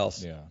everybody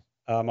else. Yeah.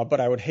 But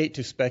I would hate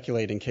to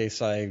speculate in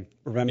case I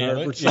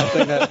remember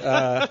something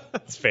that.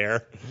 That's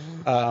fair.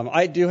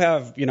 I do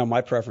have,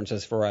 my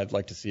preferences for where I'd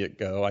like to see it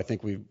go. I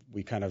think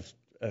we kind of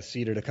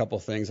seeded a couple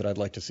things that I'd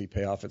like to see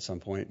pay off at some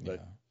point,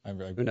 but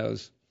who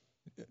knows?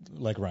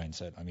 Like Ryan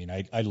said, I mean,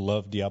 I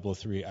loved Diablo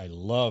 3. I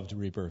loved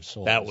Reaper of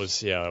Souls. That was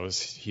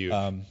huge.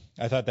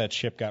 I thought that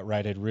ship got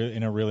righted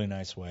in a really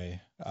nice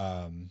way.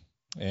 And,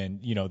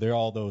 there are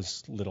all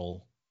those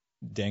little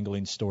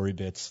dangling story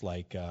bits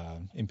like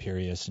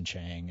Imperius and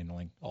Chang and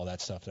like all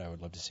that stuff that I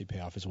would love to see pay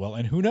off as well.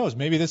 And who knows,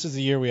 maybe this is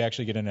the year we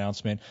actually get an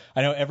announcement.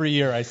 I know every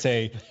year I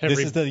say this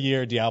is the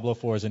year Diablo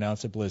 4 is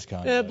announced at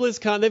BlizzCon. Yeah,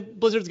 BlizzCon.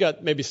 Blizzard's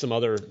got maybe some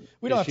other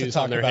we don't have to issues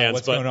talk on their about hands,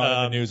 what's but, going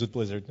on in the news with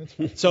Blizzard.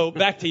 So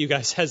back to you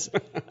guys.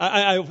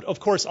 I of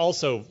course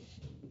also,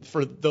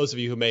 for those of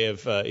you who may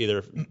have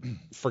either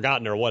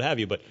forgotten or what have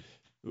you, but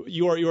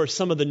you are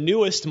some of the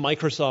newest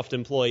Microsoft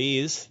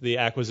employees. The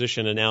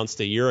acquisition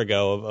announced a year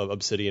ago of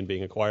Obsidian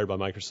being acquired by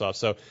Microsoft.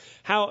 So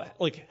how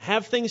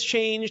have things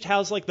changed?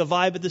 How's the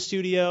vibe at the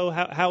studio?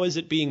 How is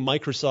it being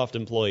Microsoft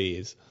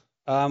employees?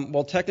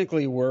 Well,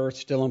 technically we're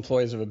still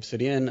employees of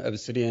Obsidian.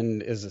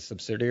 Obsidian is a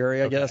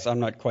subsidiary, I guess.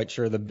 I'm not quite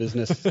sure the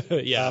business,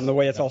 the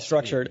way it's all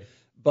structured,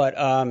 but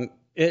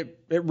It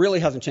really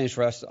hasn't changed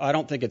for us. I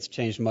don't think it's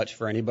changed much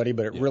for anybody,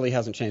 but it really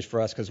hasn't changed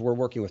for us because we're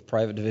working with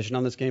Private Division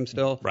on this game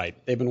still. Right.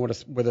 They've been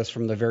with us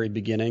from the very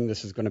beginning.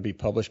 This is going to be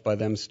published by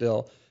them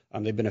still.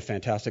 They've been a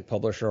fantastic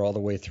publisher all the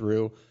way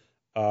through.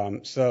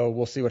 So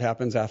we'll see what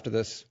happens after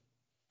this.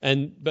 I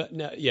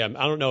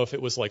don't know if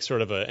it was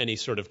sort of any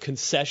sort of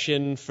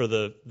concession for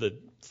the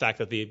fact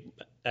that the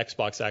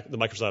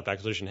Microsoft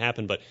acquisition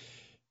happened, but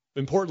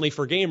importantly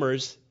for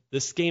gamers,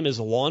 this game is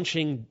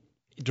launching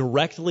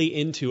directly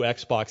into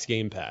Xbox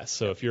Game Pass.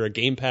 So if you're a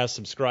Game Pass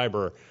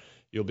subscriber,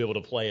 you'll be able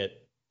to play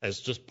it as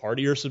just part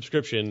of your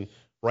subscription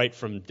right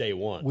from day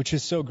one. Which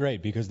is so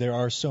great because there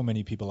are so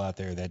many people out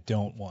there that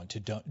don't want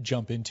to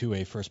jump into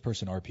a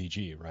first-person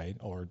RPG, right?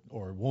 Or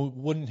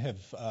wouldn't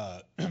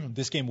have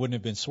this game wouldn't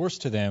have been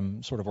sourced to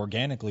them sort of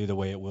organically the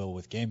way it will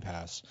with Game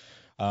Pass.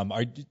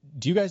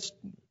 Do you guys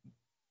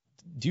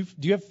do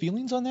you have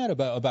feelings on that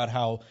about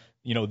how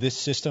this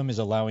system is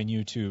allowing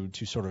you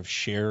to sort of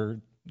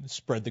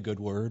spread the good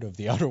word of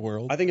the Outer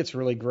World? I think it's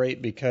really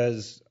great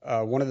because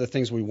one of the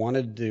things we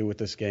wanted to do with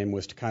this game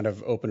was to kind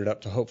of open it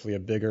up to hopefully a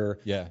bigger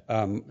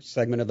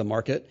segment of the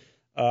market.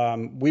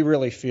 We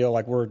really feel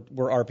like we're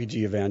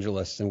RPG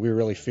evangelists, and we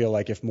really feel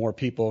like if more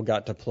people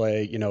got to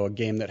play, a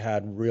game that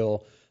had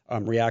real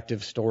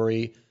reactive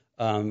story,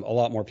 a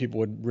lot more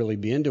people would really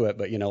be into it.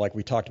 But like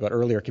we talked about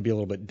earlier, it could be a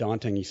little bit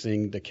daunting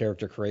seeing the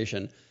character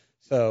creation.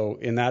 So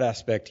in that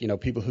aspect,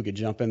 people who could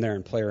jump in there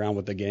and play around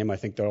with the game, I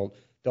think they'll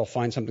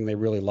find something they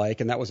really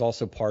like. And that was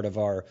also part of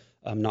our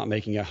not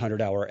making a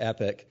 100-hour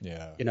epic,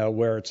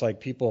 where it's like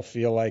people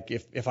feel like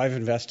if I've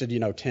invested,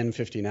 10,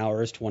 15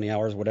 hours, 20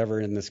 hours,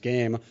 whatever in this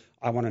game,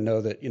 I want to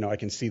know that, I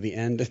can see the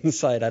end in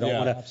sight. I don't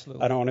want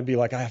to be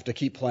like, I have to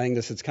keep playing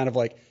this. It's kind of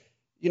like,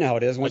 how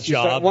it is. Once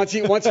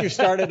you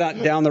started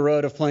down the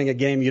road of playing a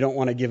game, you don't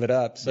want to give it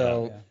up.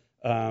 So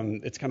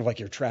it's kind of like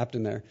you're trapped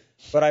in there.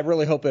 But I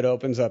really hope it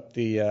opens up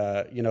the,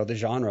 the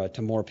genre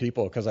to more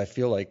people because I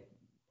feel like,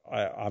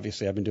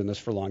 obviously I've been doing this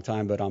for a long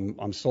time, but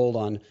I'm sold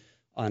on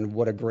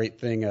what a great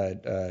thing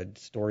a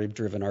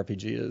story-driven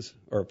RPG is,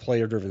 or a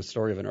player-driven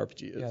story of an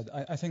RPG is. Yeah,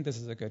 I think this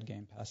is a good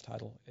Game Pass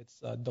title. It's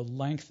the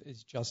length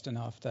is just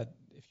enough that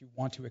if you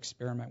want to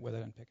experiment with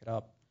it and pick it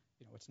up,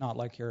 it's not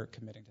like you're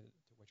committing to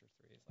Witcher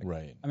 3. It's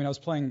Right. I mean, I was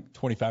playing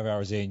 25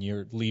 hours in,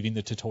 you're leaving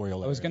the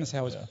tutorial. I was going to say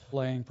I was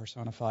playing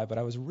Persona 5, but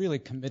I was really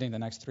committing the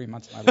next 3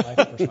 months of my life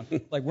to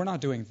Persona. We're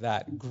not doing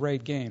that.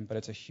 Great game, but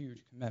it's a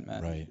huge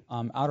commitment. Right.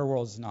 Outer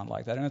Worlds is not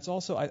like that. And it's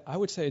also, I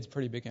would say it's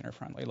pretty beginner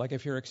friendly.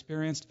 If you're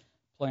experienced,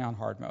 play on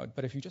hard mode.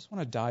 But if you just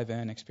want to dive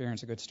in,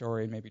 experience a good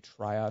story, maybe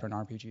try out an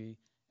RPG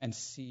and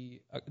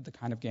see the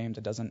kind of game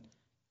that doesn't,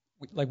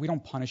 we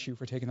don't punish you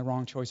for taking the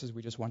wrong choices.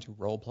 We just want to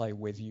role play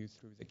with you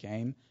through the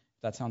game.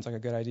 If that sounds like a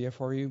good idea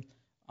for you.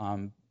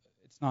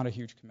 It's not a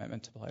huge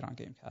commitment to play it on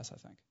Game Pass, I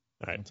think.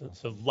 All right.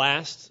 So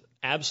last,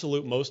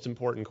 absolute most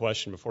important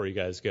question before you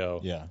guys go.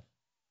 Yeah.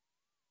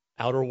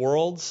 Outer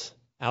Worlds,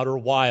 Outer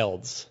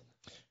Wilds.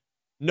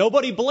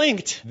 Nobody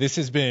blinked. This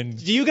has been.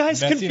 Do you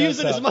guys confuse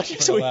it as much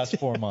as the we last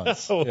 4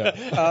 months?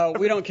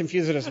 We don't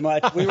confuse it as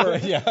much. We were.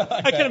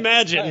 I can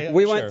imagine.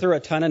 We went through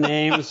a ton of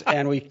names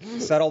and we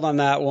settled on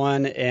that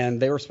one,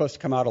 and they were supposed to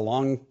come out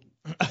along.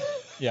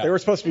 They were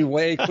supposed to be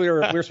way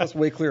clearer. We were supposed to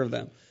be way clear of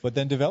them. But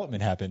then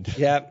development happened.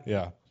 Yep.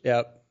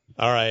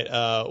 All right.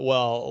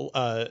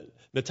 Natai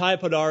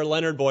Podar,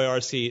 Leonard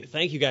Boyarsky,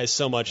 thank you guys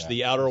so much.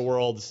 The Outer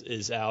Worlds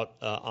is out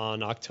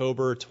on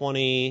October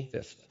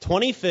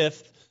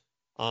 25th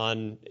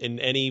in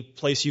any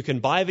place you can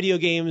buy video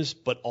games,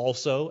 but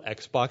also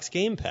Xbox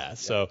Game Pass.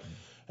 So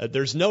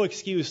there's no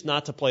excuse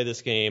not to play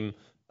this game.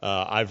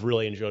 I've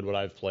really enjoyed what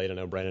I've played. I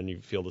know, Brandon,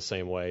 you feel the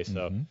same way.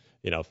 So,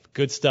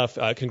 good stuff.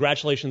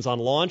 Congratulations on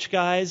launch,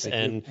 guys,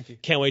 and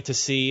can't wait to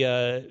see.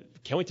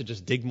 Can't wait to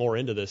just dig more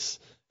into this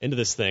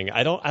thing.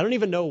 I don't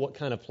even know what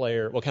kind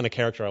of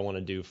character I want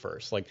to do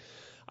first. Like,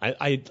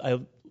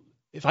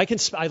 if I can,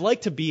 I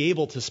like to be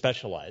able to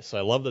specialize. So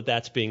I love that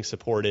that's being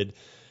supported.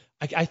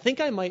 I think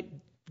I might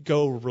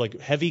go like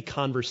heavy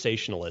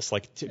conversationalist,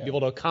 like to be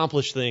able to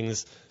accomplish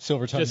things.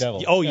 Silver Tongue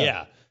Devil. Oh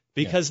yeah.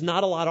 Because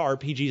not a lot of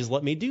RPGs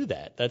let me do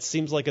that. That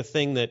seems like a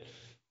thing that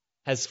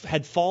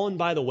had fallen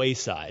by the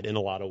wayside in a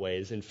lot of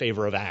ways in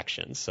favor of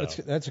action. So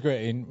that's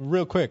great. And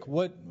real quick,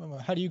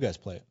 how do you guys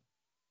play it?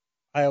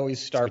 I always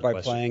start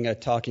by playing a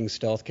talking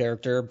stealth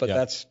character, but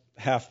that's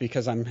half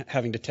because I'm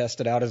having to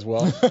test it out as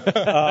well.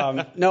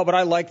 No, but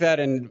I like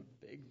that, and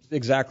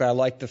exactly, I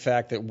like the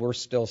fact that we're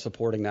still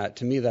supporting that.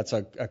 To me, that's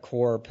a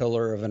core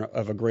pillar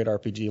of a great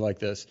RPG like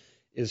this,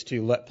 is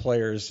to let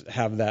players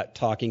have that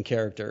talking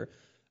character.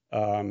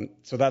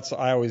 So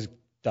I always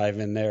dive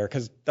in there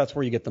because that's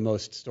where you get the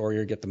most story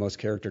or get the most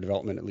character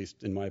development, at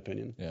least in my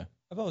opinion. Yeah.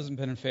 I've always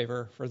been in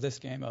favor for this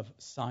game of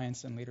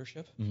science and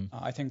leadership.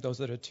 I think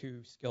those are the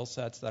two skill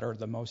sets that are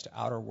the most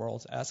Outer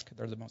Worlds-esque.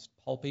 They're the most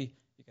pulpy.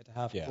 You get to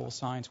have cool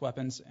science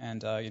weapons,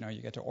 and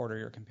you get to order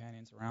your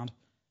companions around.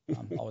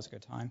 Always a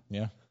good time.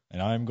 Yeah.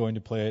 And I'm going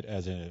to play it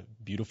as a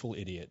beautiful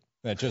idiot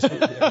that just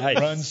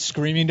runs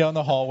screaming down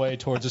the hallway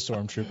towards the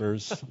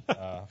stormtroopers.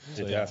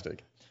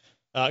 Fantastic.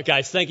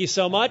 Guys, thank you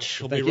so much.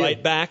 We'll be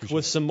right back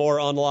with some more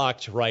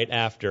Unlocked right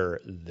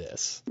after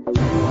this.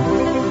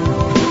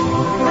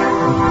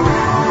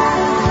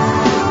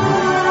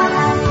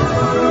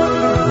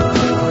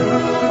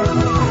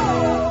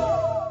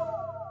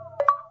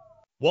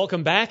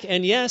 Welcome back,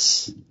 and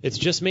yes, it's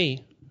just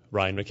me,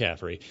 Ryan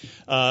McCaffrey.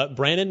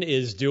 Brandon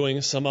is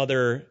doing some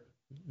other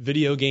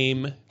video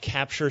game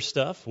capture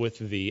stuff with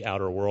the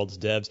Outer Worlds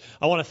devs.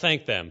 I want to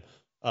thank them.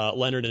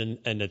 Leonard and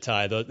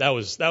Natai,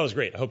 that was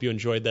great. I hope you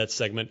enjoyed that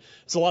segment.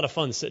 It's a lot of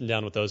fun sitting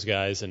down with those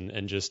guys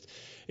and just,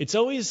 it's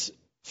always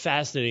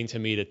fascinating to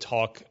me to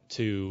talk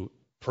to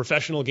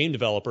professional game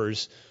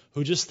developers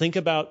who just think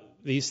about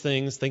these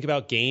things, think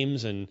about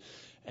games and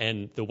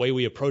the way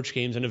we approach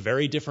games in a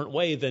very different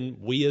way than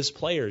we as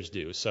players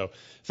do. So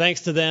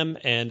thanks to them,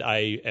 and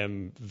I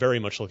am very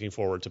much looking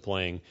forward to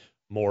playing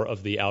more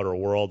of the Outer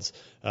Worlds.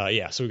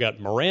 So we got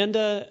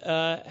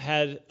Miranda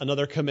had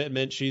another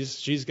commitment.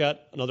 She's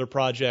got another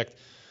project.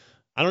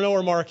 I don't know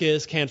where Mark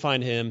is. Can't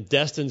find him.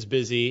 Destin's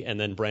busy, and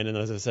then Brandon,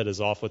 as I said, is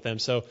off with them.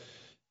 So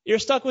you're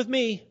stuck with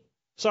me.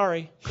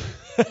 Sorry.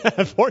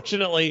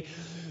 Fortunately,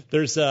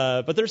 there's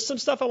some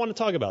stuff I want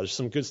to talk about. There's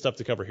some good stuff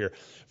to cover here.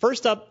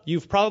 First up,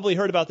 you've probably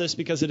heard about this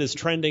because it is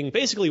trending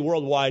basically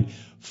worldwide.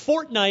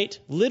 Fortnite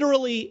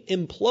literally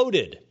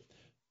imploded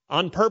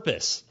on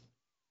purpose.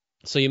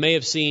 So you may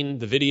have seen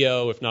the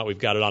video. If not, we've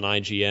got it on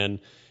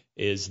IGN.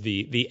 Is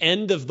the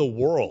end of the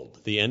world,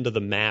 the end of the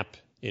map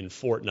in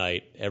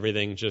Fortnite.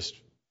 Everything just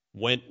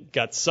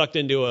got sucked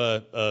into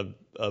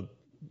a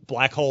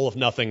black hole of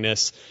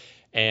nothingness.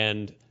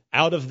 And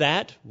out of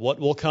that,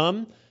 what will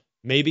come?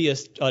 Maybe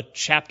a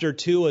chapter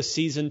 2, a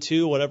season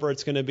 2, whatever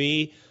it's going to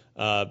be.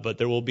 But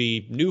there will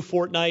be new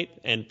Fortnite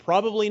and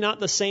probably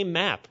not the same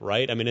map,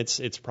 right? I mean,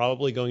 it's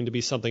probably going to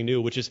be something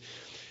new, which is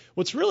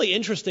what's really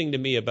interesting to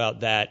me about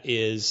that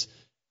is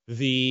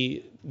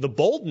the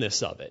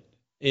boldness of it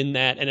in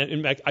that. And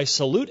in fact, I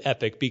salute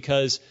Epic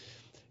because,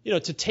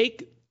 to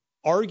take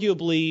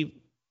arguably,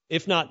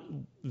 if not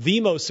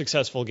the most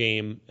successful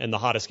game and the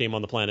hottest game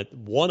on the planet,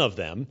 one of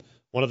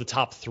the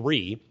top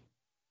 3,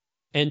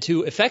 and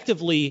to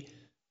effectively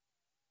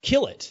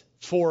kill it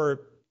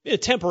for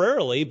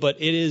temporarily, but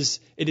it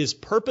is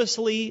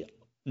purposely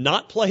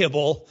not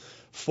playable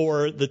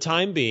for the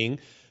time being.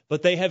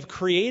 But they have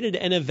created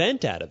an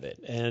event out of it,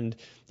 and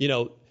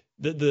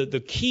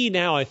the key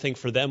now, I think,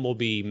 for them will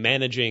be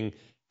managing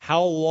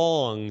how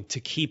long to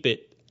keep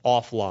it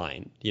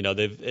offline.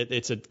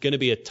 It's going to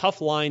be a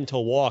tough line to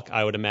walk,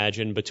 I would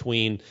imagine,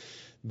 between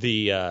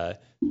the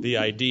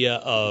idea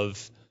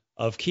of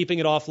keeping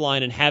it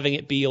offline and having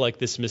it be like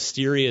this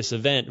mysterious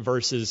event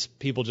versus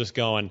people just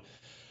going,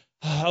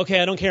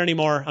 okay, I don't care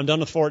anymore. I'm done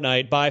with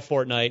Fortnite. Bye,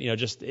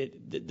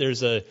 Fortnite.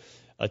 There's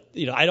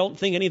I don't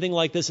think anything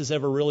like this has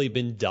ever really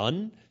been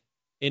done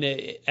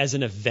as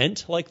an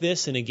event like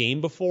this in a game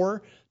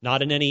before,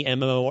 not in any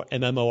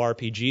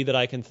MMORPG that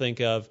I can think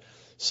of.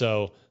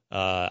 So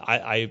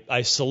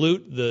I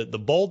salute the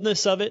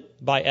boldness of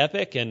it by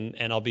Epic, and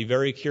I'll be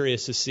very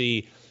curious to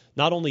see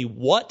not only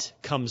what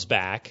comes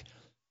back,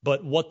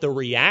 but what the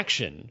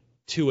reaction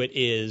to it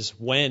is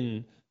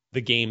when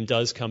the game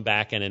does come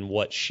back and in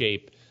what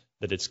shape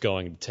that it's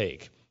going to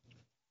take.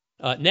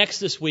 Next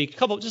this week,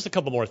 just a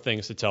couple more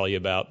things to tell you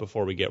about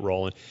before we get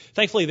rolling.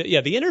 Thankfully,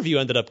 the interview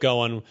ended up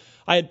going.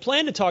 I had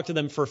planned to talk to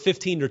them for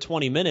 15 or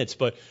 20 minutes,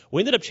 but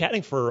we ended up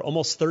chatting for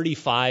almost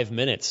 35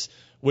 minutes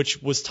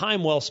which was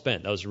time well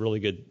spent. That was really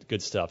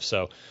good stuff.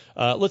 So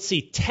let's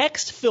see.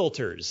 Text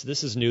filters.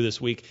 This is new this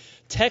week.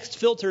 Text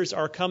filters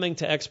are coming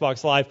to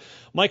Xbox Live.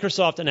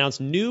 Microsoft announced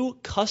new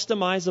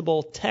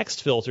customizable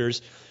text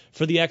filters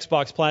for the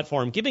Xbox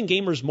platform, giving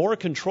gamers more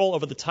control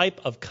over the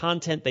type of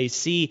content they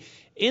see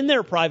in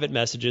their private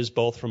messages,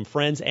 both from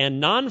friends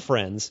and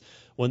non-friends,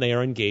 when they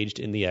are engaged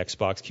in the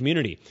Xbox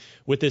community.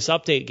 With this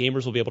update,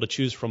 gamers will be able to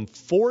choose from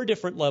 4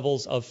 different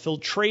levels of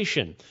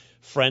filtration: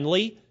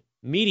 friendly,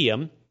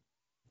 medium,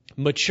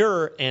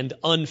 mature, and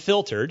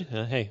unfiltered.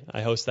 Hey,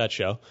 I host that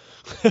show.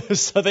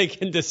 So they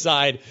can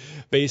decide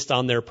based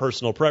on their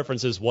personal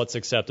preferences what's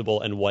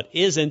acceptable and what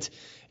isn't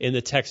in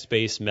the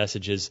text-based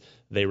messages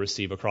they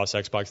receive across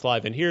Xbox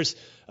Live. And here's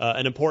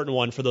an important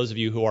one for those of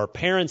you who are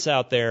parents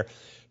out there.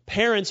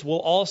 Parents will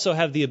also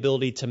have the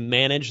ability to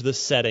manage the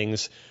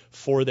settings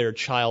for their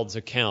child's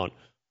account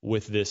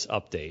with this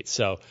update.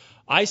 So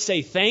I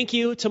say thank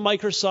you to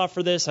Microsoft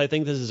for this. I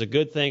think this is a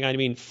good thing. I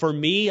mean, for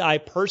me, I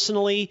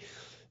personally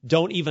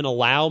don't even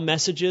allow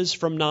messages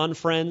from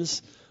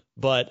non-friends,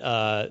 but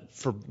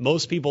for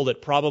most people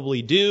that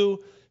probably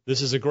do,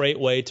 this is a great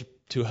way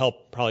to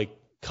help probably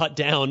cut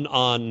down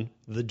on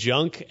the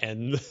junk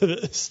and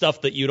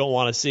stuff that you don't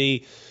want to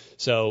see.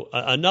 So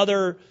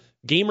another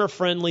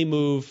gamer-friendly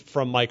move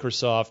from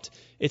Microsoft.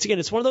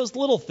 It's one of those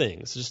little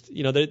things. Just,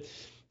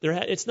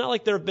 it's not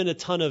like there have been a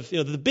ton of,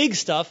 the big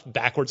stuff,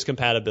 backwards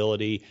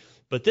compatibility,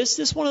 but this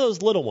is one of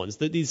those little ones,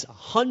 these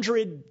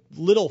 100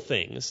 little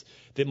things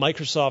that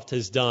Microsoft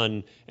has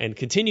done and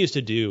continues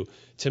to do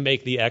to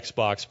make the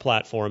Xbox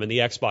platform and the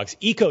Xbox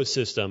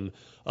ecosystem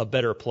a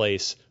better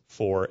place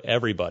for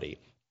everybody.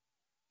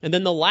 And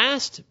then the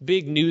last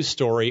big news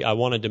story I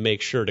wanted to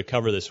make sure to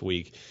cover this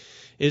week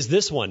is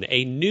this one.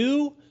 A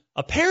new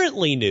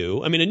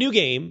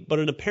game, but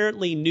an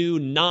apparently new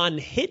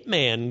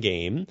non-Hitman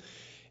game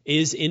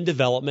is in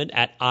development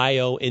at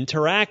IO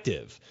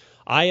Interactive.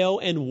 IO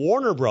and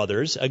Warner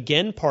Brothers,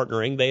 again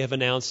partnering, they have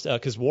announced,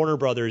 because Warner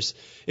Brothers,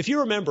 if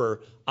you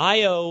remember,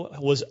 IO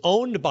was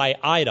owned by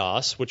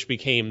Eidos, which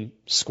became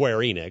Square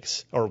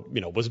Enix,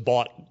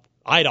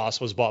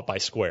 Eidos was bought by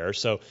Square,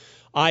 so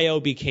IO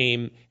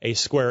became a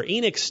Square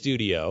Enix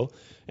studio,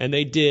 and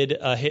they did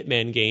a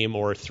Hitman game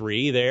or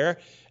 3 there,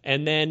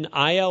 and then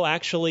IO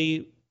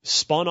actually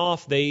spun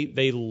off,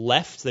 they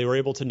left, they were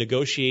able to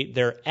negotiate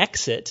their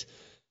exit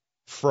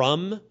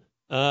from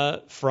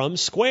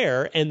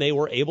Square, and they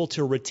were able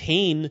to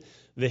retain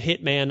the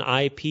Hitman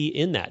IP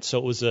in that. So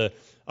it was a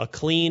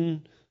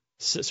clean,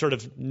 sort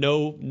of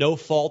no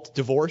fault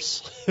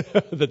divorce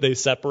that they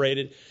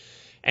separated.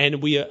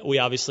 And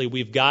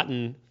we've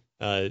gotten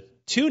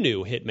 2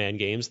 new Hitman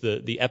games,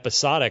 the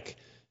episodic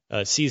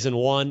Season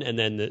 1, and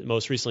then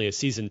most recently a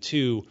Season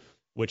 2,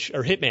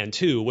 Hitman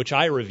 2, which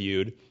I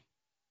reviewed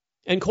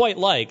and quite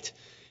liked.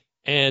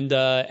 And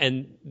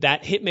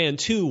that Hitman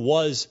 2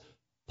 was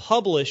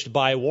published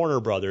by Warner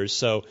Brothers,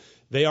 so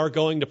they are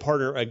going to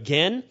partner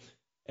again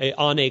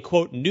on a,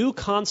 quote, new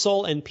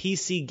console and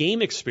PC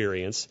game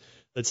experience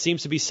that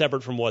seems to be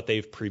separate from what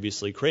they've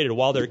previously created.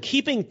 While they're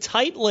keeping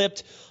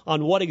tight-lipped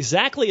on what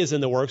exactly is in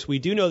the works, we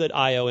do know that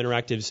IO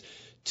Interactive's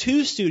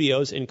 2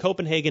 studios in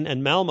Copenhagen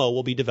and Malmo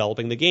will be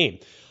developing the game.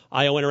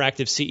 IO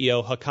Interactive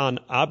CEO Hakan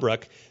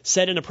Abrak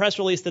said in a press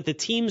release that the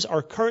teams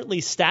are currently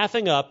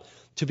staffing up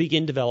to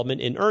begin development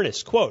in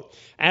earnest. Quote,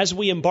 as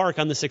we embark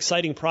on this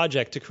exciting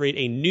project to create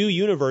a new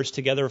universe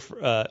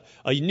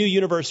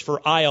for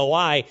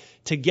IOI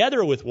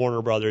together with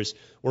Warner Brothers,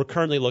 we're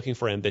currently looking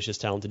for ambitious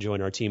talent to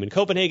join our team in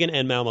Copenhagen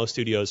and Malmo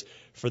studios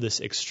for this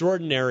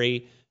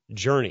extraordinary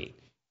journey.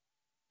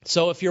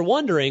 So if you're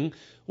wondering,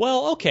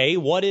 well, okay,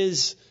 what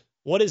is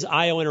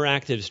IO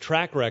Interactive's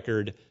track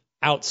record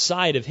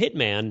outside of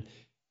Hitman?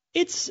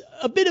 It's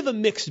a bit of a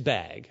mixed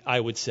bag, I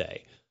would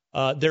say.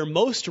 Their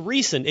most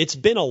recent, it's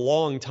been a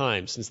long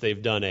time since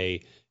they've done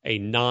a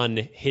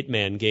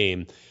non-Hitman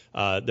game.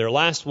 Their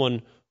last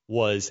one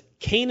was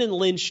Kane and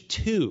Lynch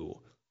 2.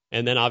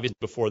 And then obviously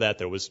before that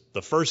there was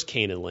the first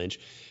Kane and Lynch.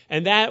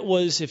 And that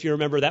was, if you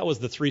remember, that was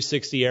the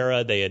 360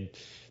 era. They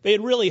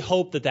had really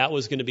hoped that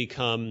was going to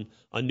become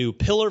a new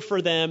pillar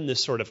for them,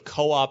 this sort of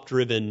co-op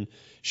driven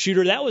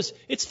shooter.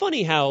 It's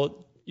funny how,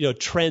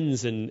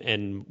 trends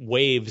and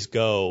waves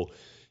go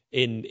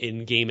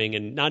in gaming,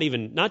 and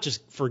not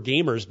just for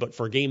gamers, but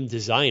for game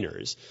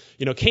designers.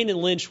 Kane and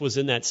Lynch was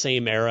in that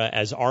same era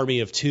as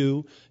Army of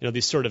Two,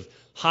 these sort of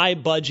high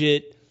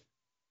budget,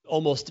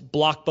 almost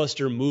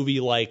blockbuster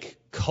movie-like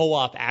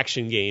co-op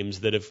action games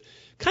that have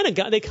kind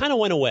of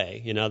went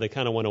away. They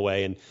kind of went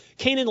away. And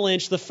Kane and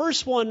Lynch, the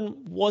first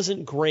one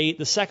wasn't great.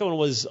 The second one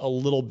was a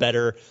little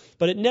better,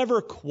 but it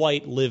never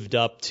quite lived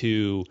up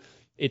to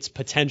its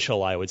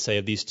potential, I would say,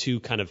 of these two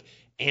kind of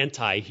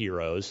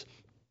anti-heroes.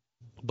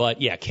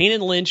 But yeah, Kane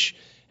and Lynch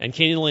and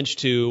Kane and Lynch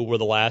 2 were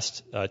the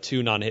last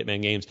 2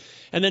 non-Hitman games.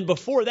 And then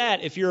before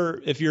that, if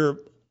you're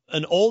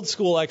an old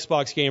school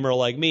Xbox gamer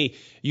like me,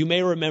 you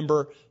may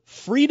remember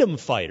Freedom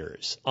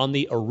Fighters on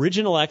the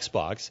original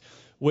Xbox,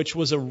 which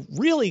was a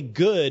really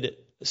good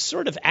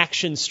sort of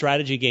action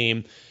strategy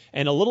game.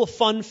 And a little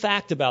fun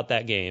fact about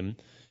that game,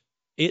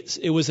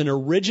 It was an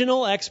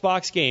original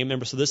Xbox game.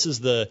 Remember, so this is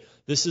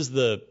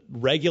the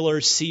regular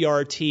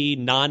CRT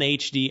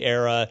non-HD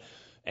era.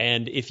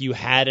 And if you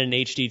had an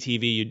HD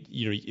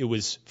TV, it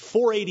was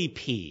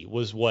 480p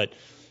was what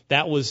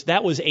that was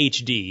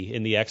HD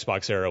in the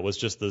Xbox era, was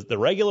just the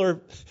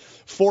regular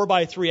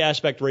 4:3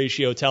 aspect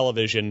ratio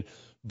television,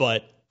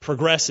 but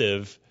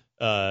progressive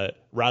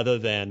rather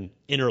than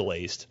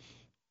interlaced.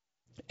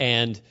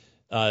 And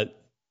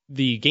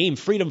the game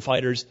Freedom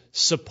Fighters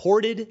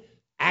supported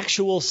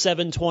actual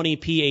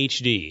 720p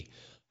HD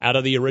out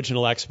of the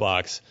original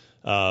Xbox,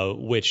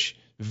 which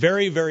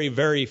very, very,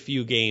 very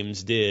few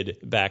games did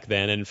back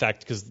then. And in fact,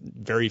 because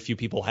very few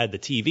people had the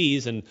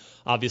TVs, and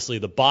obviously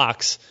the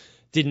box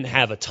didn't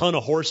have a ton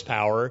of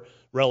horsepower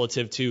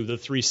relative to the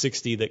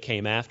 360 that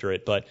came after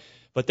it. But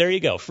there you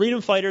go.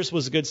 Freedom Fighters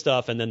was good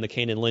stuff, and then the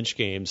Kane and Lynch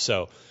games.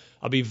 So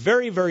I'll be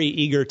very, very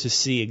eager to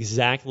see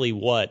exactly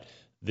what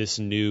this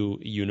new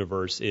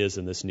universe is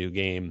in this new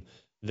game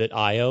that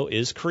IO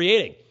is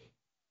creating.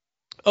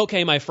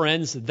 Okay, my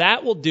friends,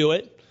 that will do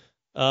it.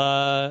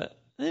 Let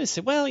me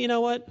say, well, you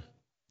know what?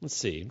 Let's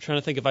see. I'm trying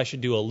to think if I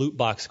should do a loot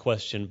box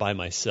question by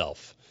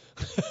myself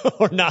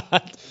or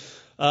not.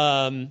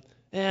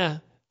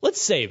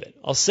 Let's save it.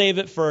 I'll save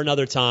it for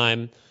another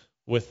time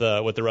with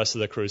the rest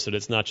of the crew, so that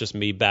it's not just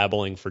me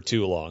babbling for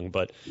too long.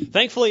 But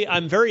thankfully,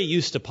 I'm very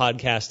used to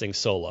podcasting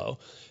solo.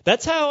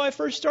 That's how I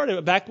first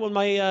started. Back when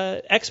my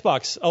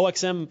Xbox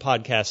OXM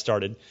podcast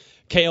started,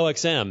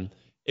 KOXM,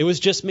 it was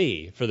just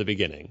me for the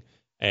beginning.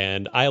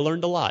 And I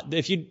learned a lot.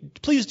 If you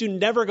please do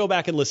never go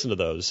back and listen to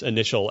those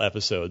initial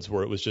episodes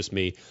where it was just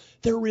me.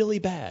 They're really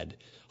bad.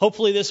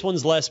 Hopefully this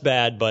one's less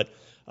bad, but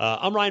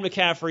I'm Ryan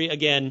McCaffrey.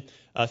 Again,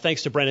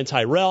 thanks to Brendan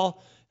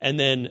Tyrell. And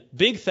then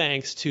big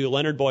thanks to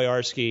Leonard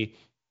Boyarsky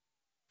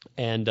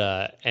and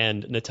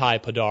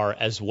Natai Padar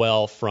as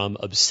well from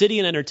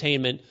Obsidian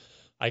Entertainment.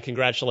 I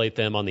congratulate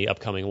them on the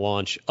upcoming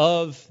launch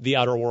of The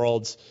Outer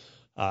Worlds.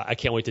 I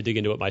can't wait to dig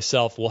into it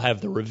myself. We'll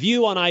have the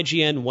review on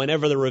IGN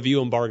whenever the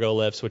review embargo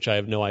lifts, which I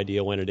have no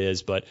idea when it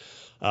is. But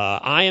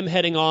I am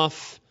heading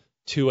off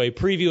to a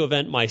preview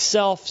event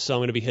myself, so I'm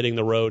going to be hitting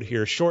the road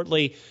here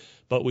shortly.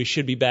 But we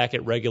should be back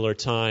at regular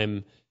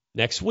time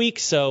next week.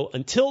 So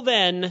until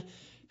then,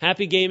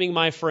 happy gaming,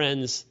 my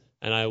friends.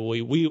 And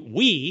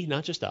we,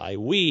 not just I,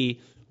 we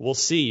will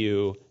see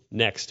you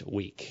next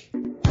week.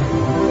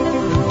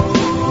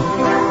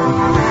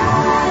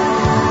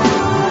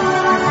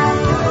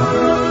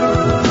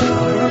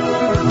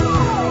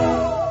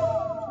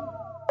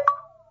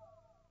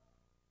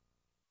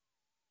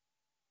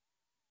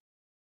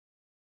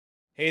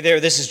 Hey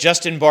there, this is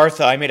Justin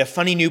Bartha. I made a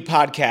funny new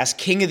podcast,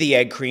 King of the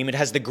Egg Cream. It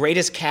has the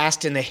greatest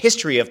cast in the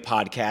history of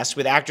podcasts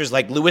with actors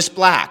like Louis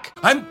Black.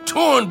 I'm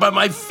torn by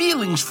my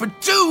feelings for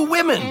two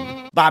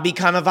women. Bobby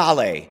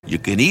Cannavale. You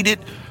can eat it,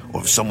 or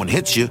if someone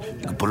hits you,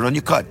 you can put it on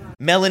your cut.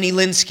 Melanie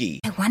Linsky.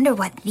 I wonder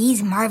what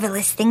these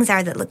marvelous things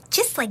are that look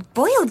just like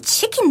boiled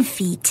chicken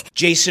feet.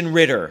 Jason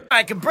Ritter.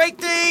 I can break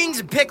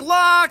things and pick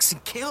locks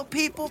and kill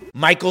people.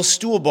 Michael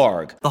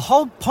Stuhlbarg. The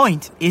whole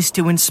point is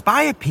to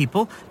inspire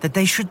people that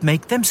they should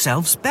make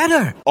themselves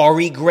better.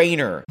 Ari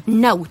Grainer.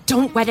 No,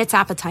 don't whet its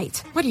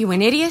appetite. What are you,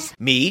 an idiot?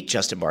 Me,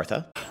 Justin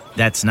Bartha.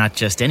 That's not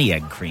just any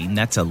egg cream,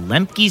 that's a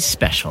Lemke's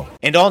special.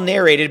 And all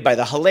narrated by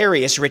the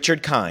hilarious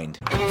Richard Kind.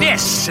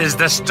 This is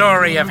the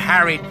story of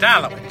Harry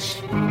Dalowitz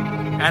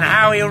and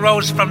how he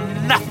rose from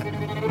nothing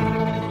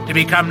to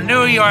become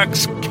New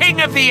York's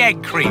King of the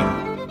Egg Cream.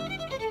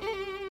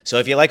 So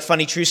if you like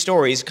funny true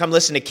stories, come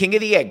listen to King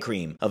of the Egg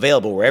Cream,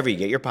 available wherever you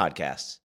get your podcasts.